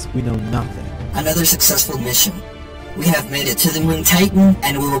humans, we know nothing. Another successful mission. We have made it to the moon Titan,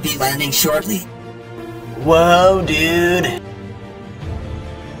 and we will be landing shortly. Whoa, dude.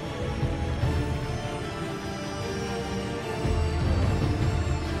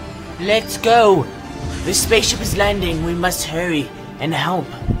 Let's go. The spaceship is landing. We must hurry and help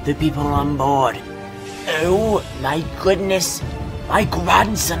the people on board. Oh my goodness. My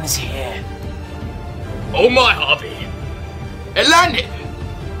grandson is here. Oh my, Harvey. It landed.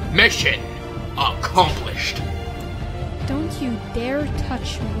 Mission accomplished. Don't you dare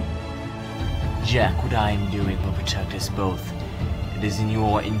touch me. Jack, what I am doing will protect us both. It is in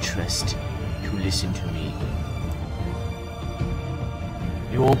your interest to listen to me.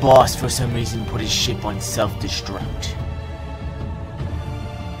 Your boss, for some reason, put his ship on self-destruct.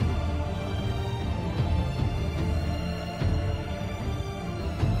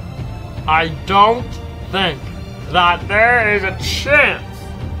 I don't think that there is a chance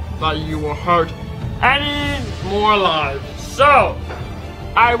that you will hurt any more lives. So,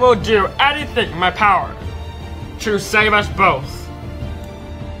 I will do anything in my power to save us both.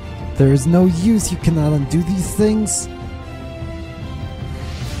 There is no use, you cannot undo these things.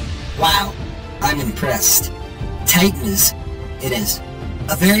 Wow, I'm impressed. Titan is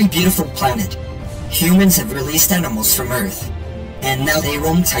a very beautiful planet. Humans have released animals from Earth, and now they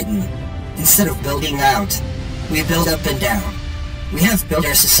roam Titan. Instead of building out, we build up and down. We have built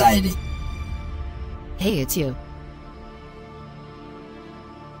our society. Hey, it's you.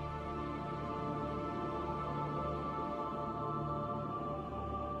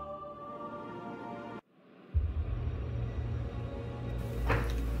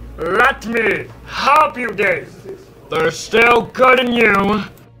 Let me help you, Dave. There's still good in you.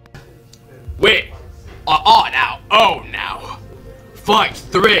 We are on our own now. Flight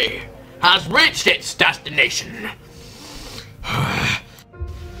 3 has reached its destination.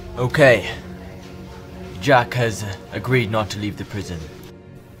 Okay. Jack has agreed not to leave the prison.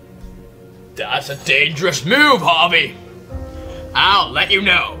 That's a dangerous move, Harvey. I'll let you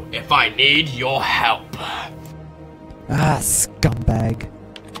know if I need your help. Ah, scumbag.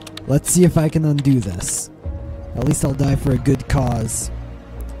 Let's see if I can undo this. At least I'll die for a good cause.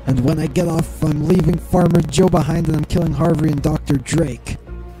 And when I get off, I'm leaving Farmer Joe behind and I'm killing Harvey and Dr. Drake.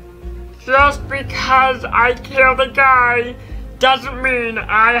 Just because I killed a guy doesn't mean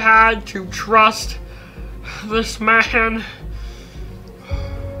I had to trust this man.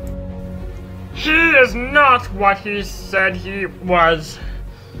 He is not what he said he was.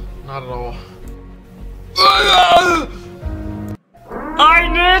 Not at all. I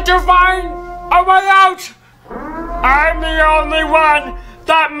need to find a way out! I'm the only one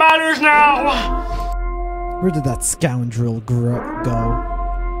that matters now! Where did that scoundrel go?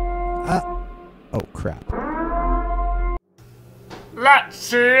 Oh crap. Let's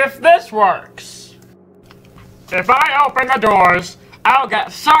see if this works. If I open the doors, I'll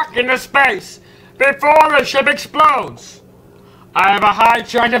get sucked into space before the ship explodes. I have a high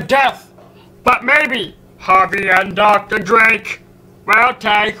chance of death, but maybe Harvey and Dr. Drake will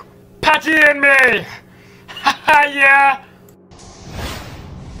take pity in me. Yeah.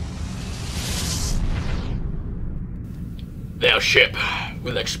 Their ship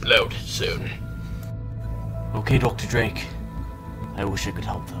will explode soon. Okay, Dr. Drake. I wish I could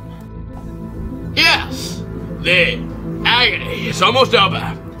help them. Yes! The agony is almost over.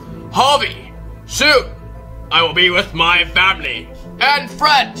 Harvey, soon I will be with my family and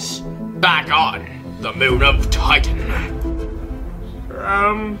friends back on the moon of Titan.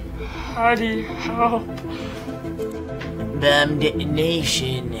 How do you help? Bomb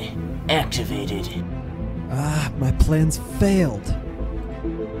detonation activated. Ah, my plans failed.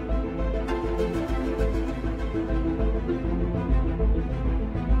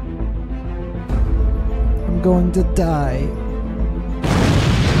 I'm going to die.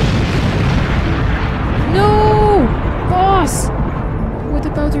 No! Boss! What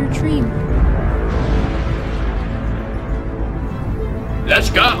about our dream? Let's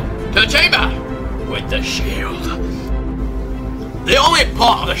go to the chamber with the shield. The only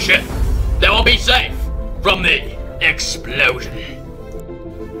part of the ship that will be safe from the explosion.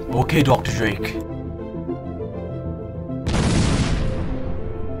 Okay, Dr. Drake.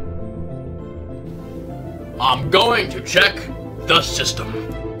 I'm going to check the system.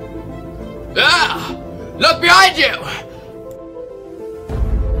 Ah! Look behind you!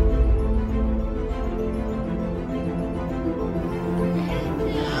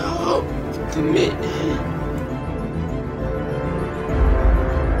 Help me.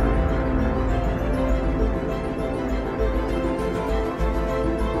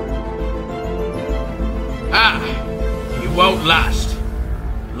 You won't last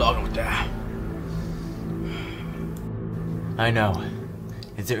long there. I know.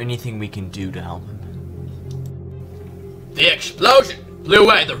 Is there anything we can do to help him? The explosion blew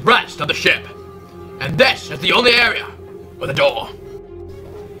away the rest of the ship. And this is the only area with a door.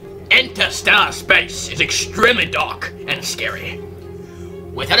 Interstellar space is extremely dark and scary.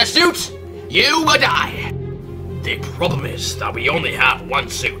 Without a suit, you will die. The problem is that we only have one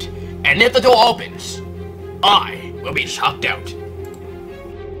suit, and if the door opens, I will be chucked out.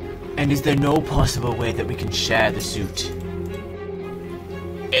 And is there no possible way that we can share the suit?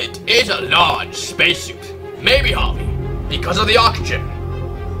 It is a large spacesuit. Maybe, Harvey, because of the oxygen.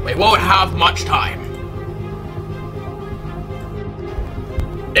 We won't have much time.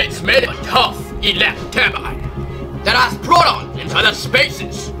 It's made of a tough electric turbine that has protons inside the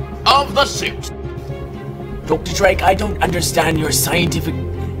spaces of the suit. Dr. Drake, I don't understand your scientific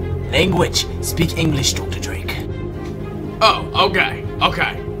language. Speak English, Dr. Drake. Oh, okay.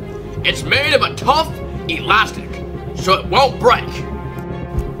 It's made of a tough elastic so it won't break.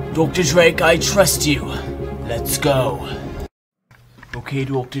 Dr. Drake, I trust you. Let's go. Okay,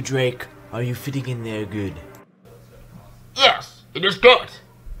 Dr. Drake, are you fitting in there good? Yes, it is good.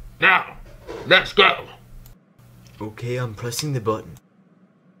 Now, let's go. Okay, I'm pressing the button.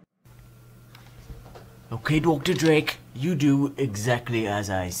 Okay, Dr. Drake, you do exactly as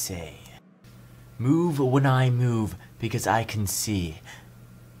I say. Move when I move, because I can see.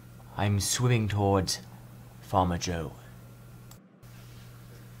 I'm swimming towards Farmer Joe.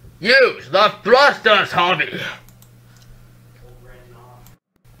 Use the thrusters, Harvey.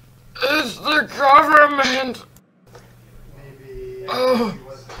 It's the government. Oh,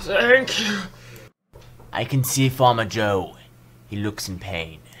 thank you. I can see Farmer Joe. He looks in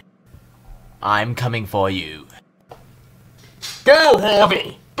pain. I'm coming for you. Go,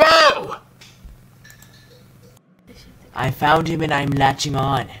 Harvey! Go! I found him and I'm latching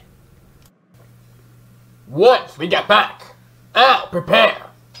on. Once we get back, I'll prepare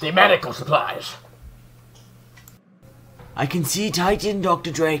the medical supplies. I can see Titan,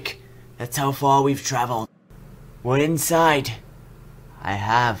 Dr. Drake. That's how far we've traveled. We're inside. I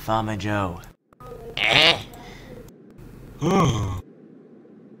have Farmer Joe.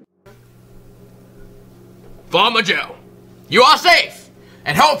 Farmer Joe, you are safe,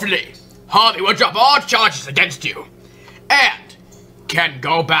 and hopefully Harvey will drop all charges against you, and can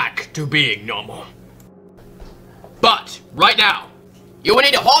go back to being normal. But right now, you will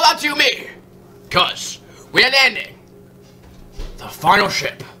need to hold on to me, cause we are landing the final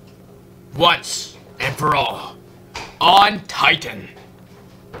ship, once and for all, on Titan.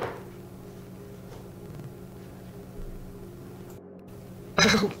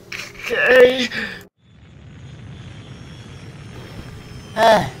 Okay.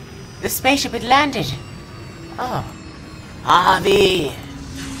 The spaceship had landed. Oh. Harvey!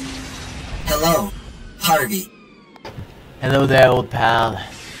 Hello, Harvey. Hello there, old pal.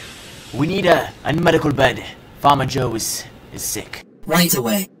 We need a medical bed. Farmer Joe is sick. Right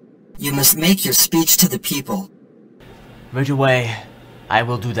away. You must make your speech to the people. Right away. I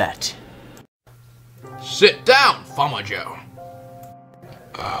will do that. Sit down, Farmer Joe.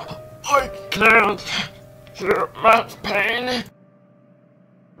 I can't feel much pain.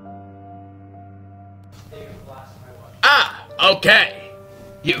 Ah, okay.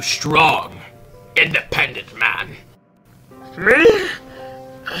 You strong, independent man. Me?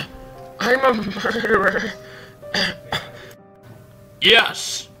 I'm a murderer.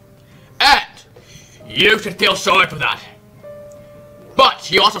 Yes. And you should feel sorry for that. But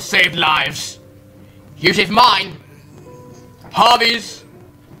you also saved lives. You saved mine, Harvey's,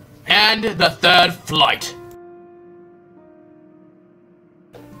 and the third flight.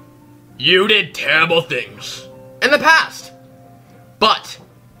 You did terrible things in the past, but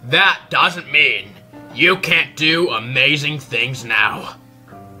that doesn't mean you can't do amazing things now.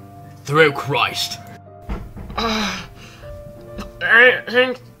 Through Christ.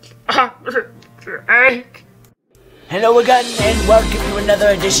 Hello again, and welcome to another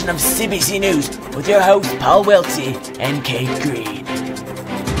edition of CBC News with your host Paul Wiltsie and Kate Green.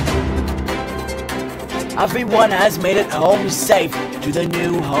 Everyone has made it home safe to the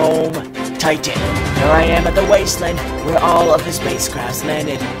new home, Titan. Here I am at the wasteland where all of the spacecrafts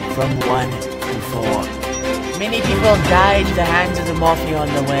landed from 1 to 4. Many people died at the hands of the mafia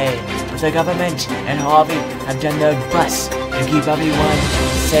on the way, but the government and Harvey have done their best to keep everyone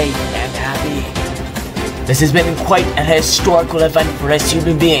safe and happy. This has been quite a historical event for us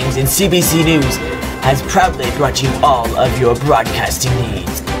human beings, and CBC News has proudly brought you all of your broadcasting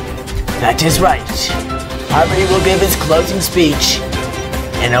needs. That is right. Harvey will give his closing speech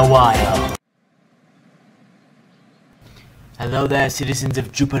in a while. Hello there, citizens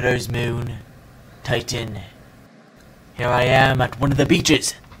of Jupiter's moon, Titan. Here I am at one of the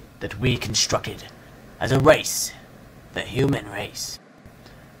beaches that we constructed as a race, the human race.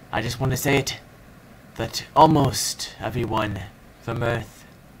 I just want to say it, that almost everyone from Earth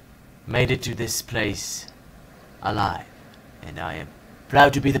made it to this place alive, and I am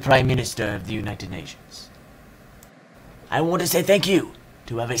proud to be the Prime Minister of the United Nations. I want to say thank you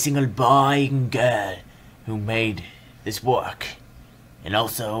to every single boy and girl who made this work, and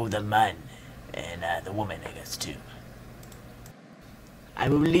also the man and the woman, I guess, too. I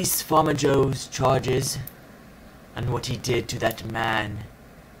will release Farmer Joe's charges on what he did to that man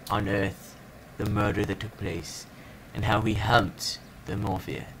on Earth, the murder that took place, and how he helped the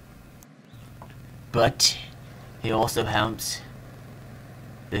mafia. But he also helped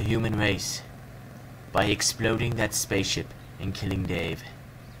the human race by exploding that spaceship and killing Dave,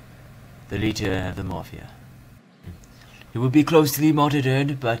 the leader of the mafia. He will be closely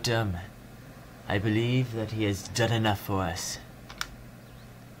monitored, but I believe that he has done enough for us.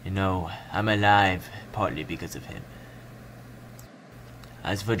 You know, I'm alive partly because of him.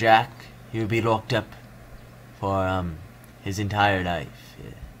 As for Jack, he'll be locked up for, his entire life.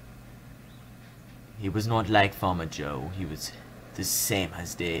 He was not like Farmer Joe. He was the same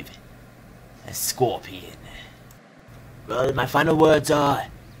as Dave. A scorpion. Well, my final words are,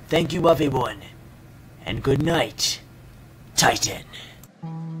 thank you everyone, and good night, Titan.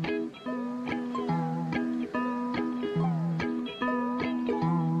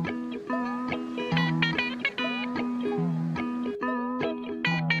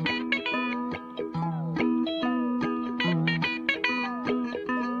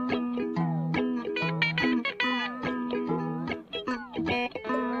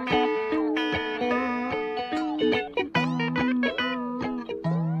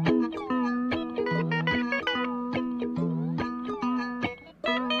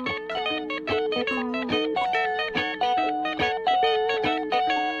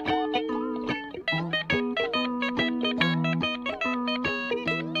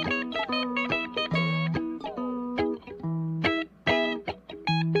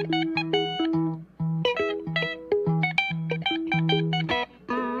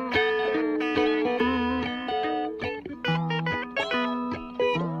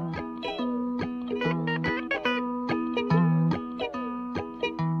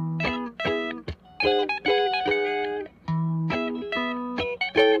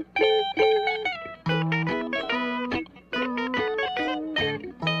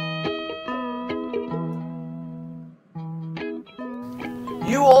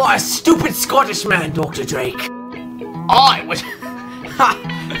 You are a stupid Scottish man, Dr. Drake. I was...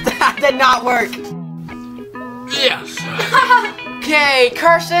 That did not work. Yes. Okay,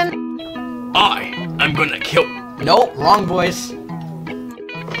 Carson. I'm gonna kill... Nope, wrong voice.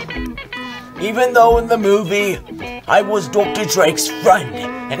 Even though in the movie, I was Dr. Drake's friend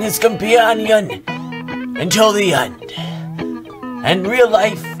and his companion until the end. In real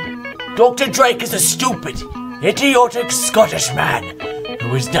life, Dr. Drake is a stupid, idiotic Scottish man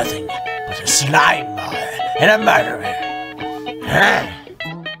who is nothing but a slimer and a murderer. Huh?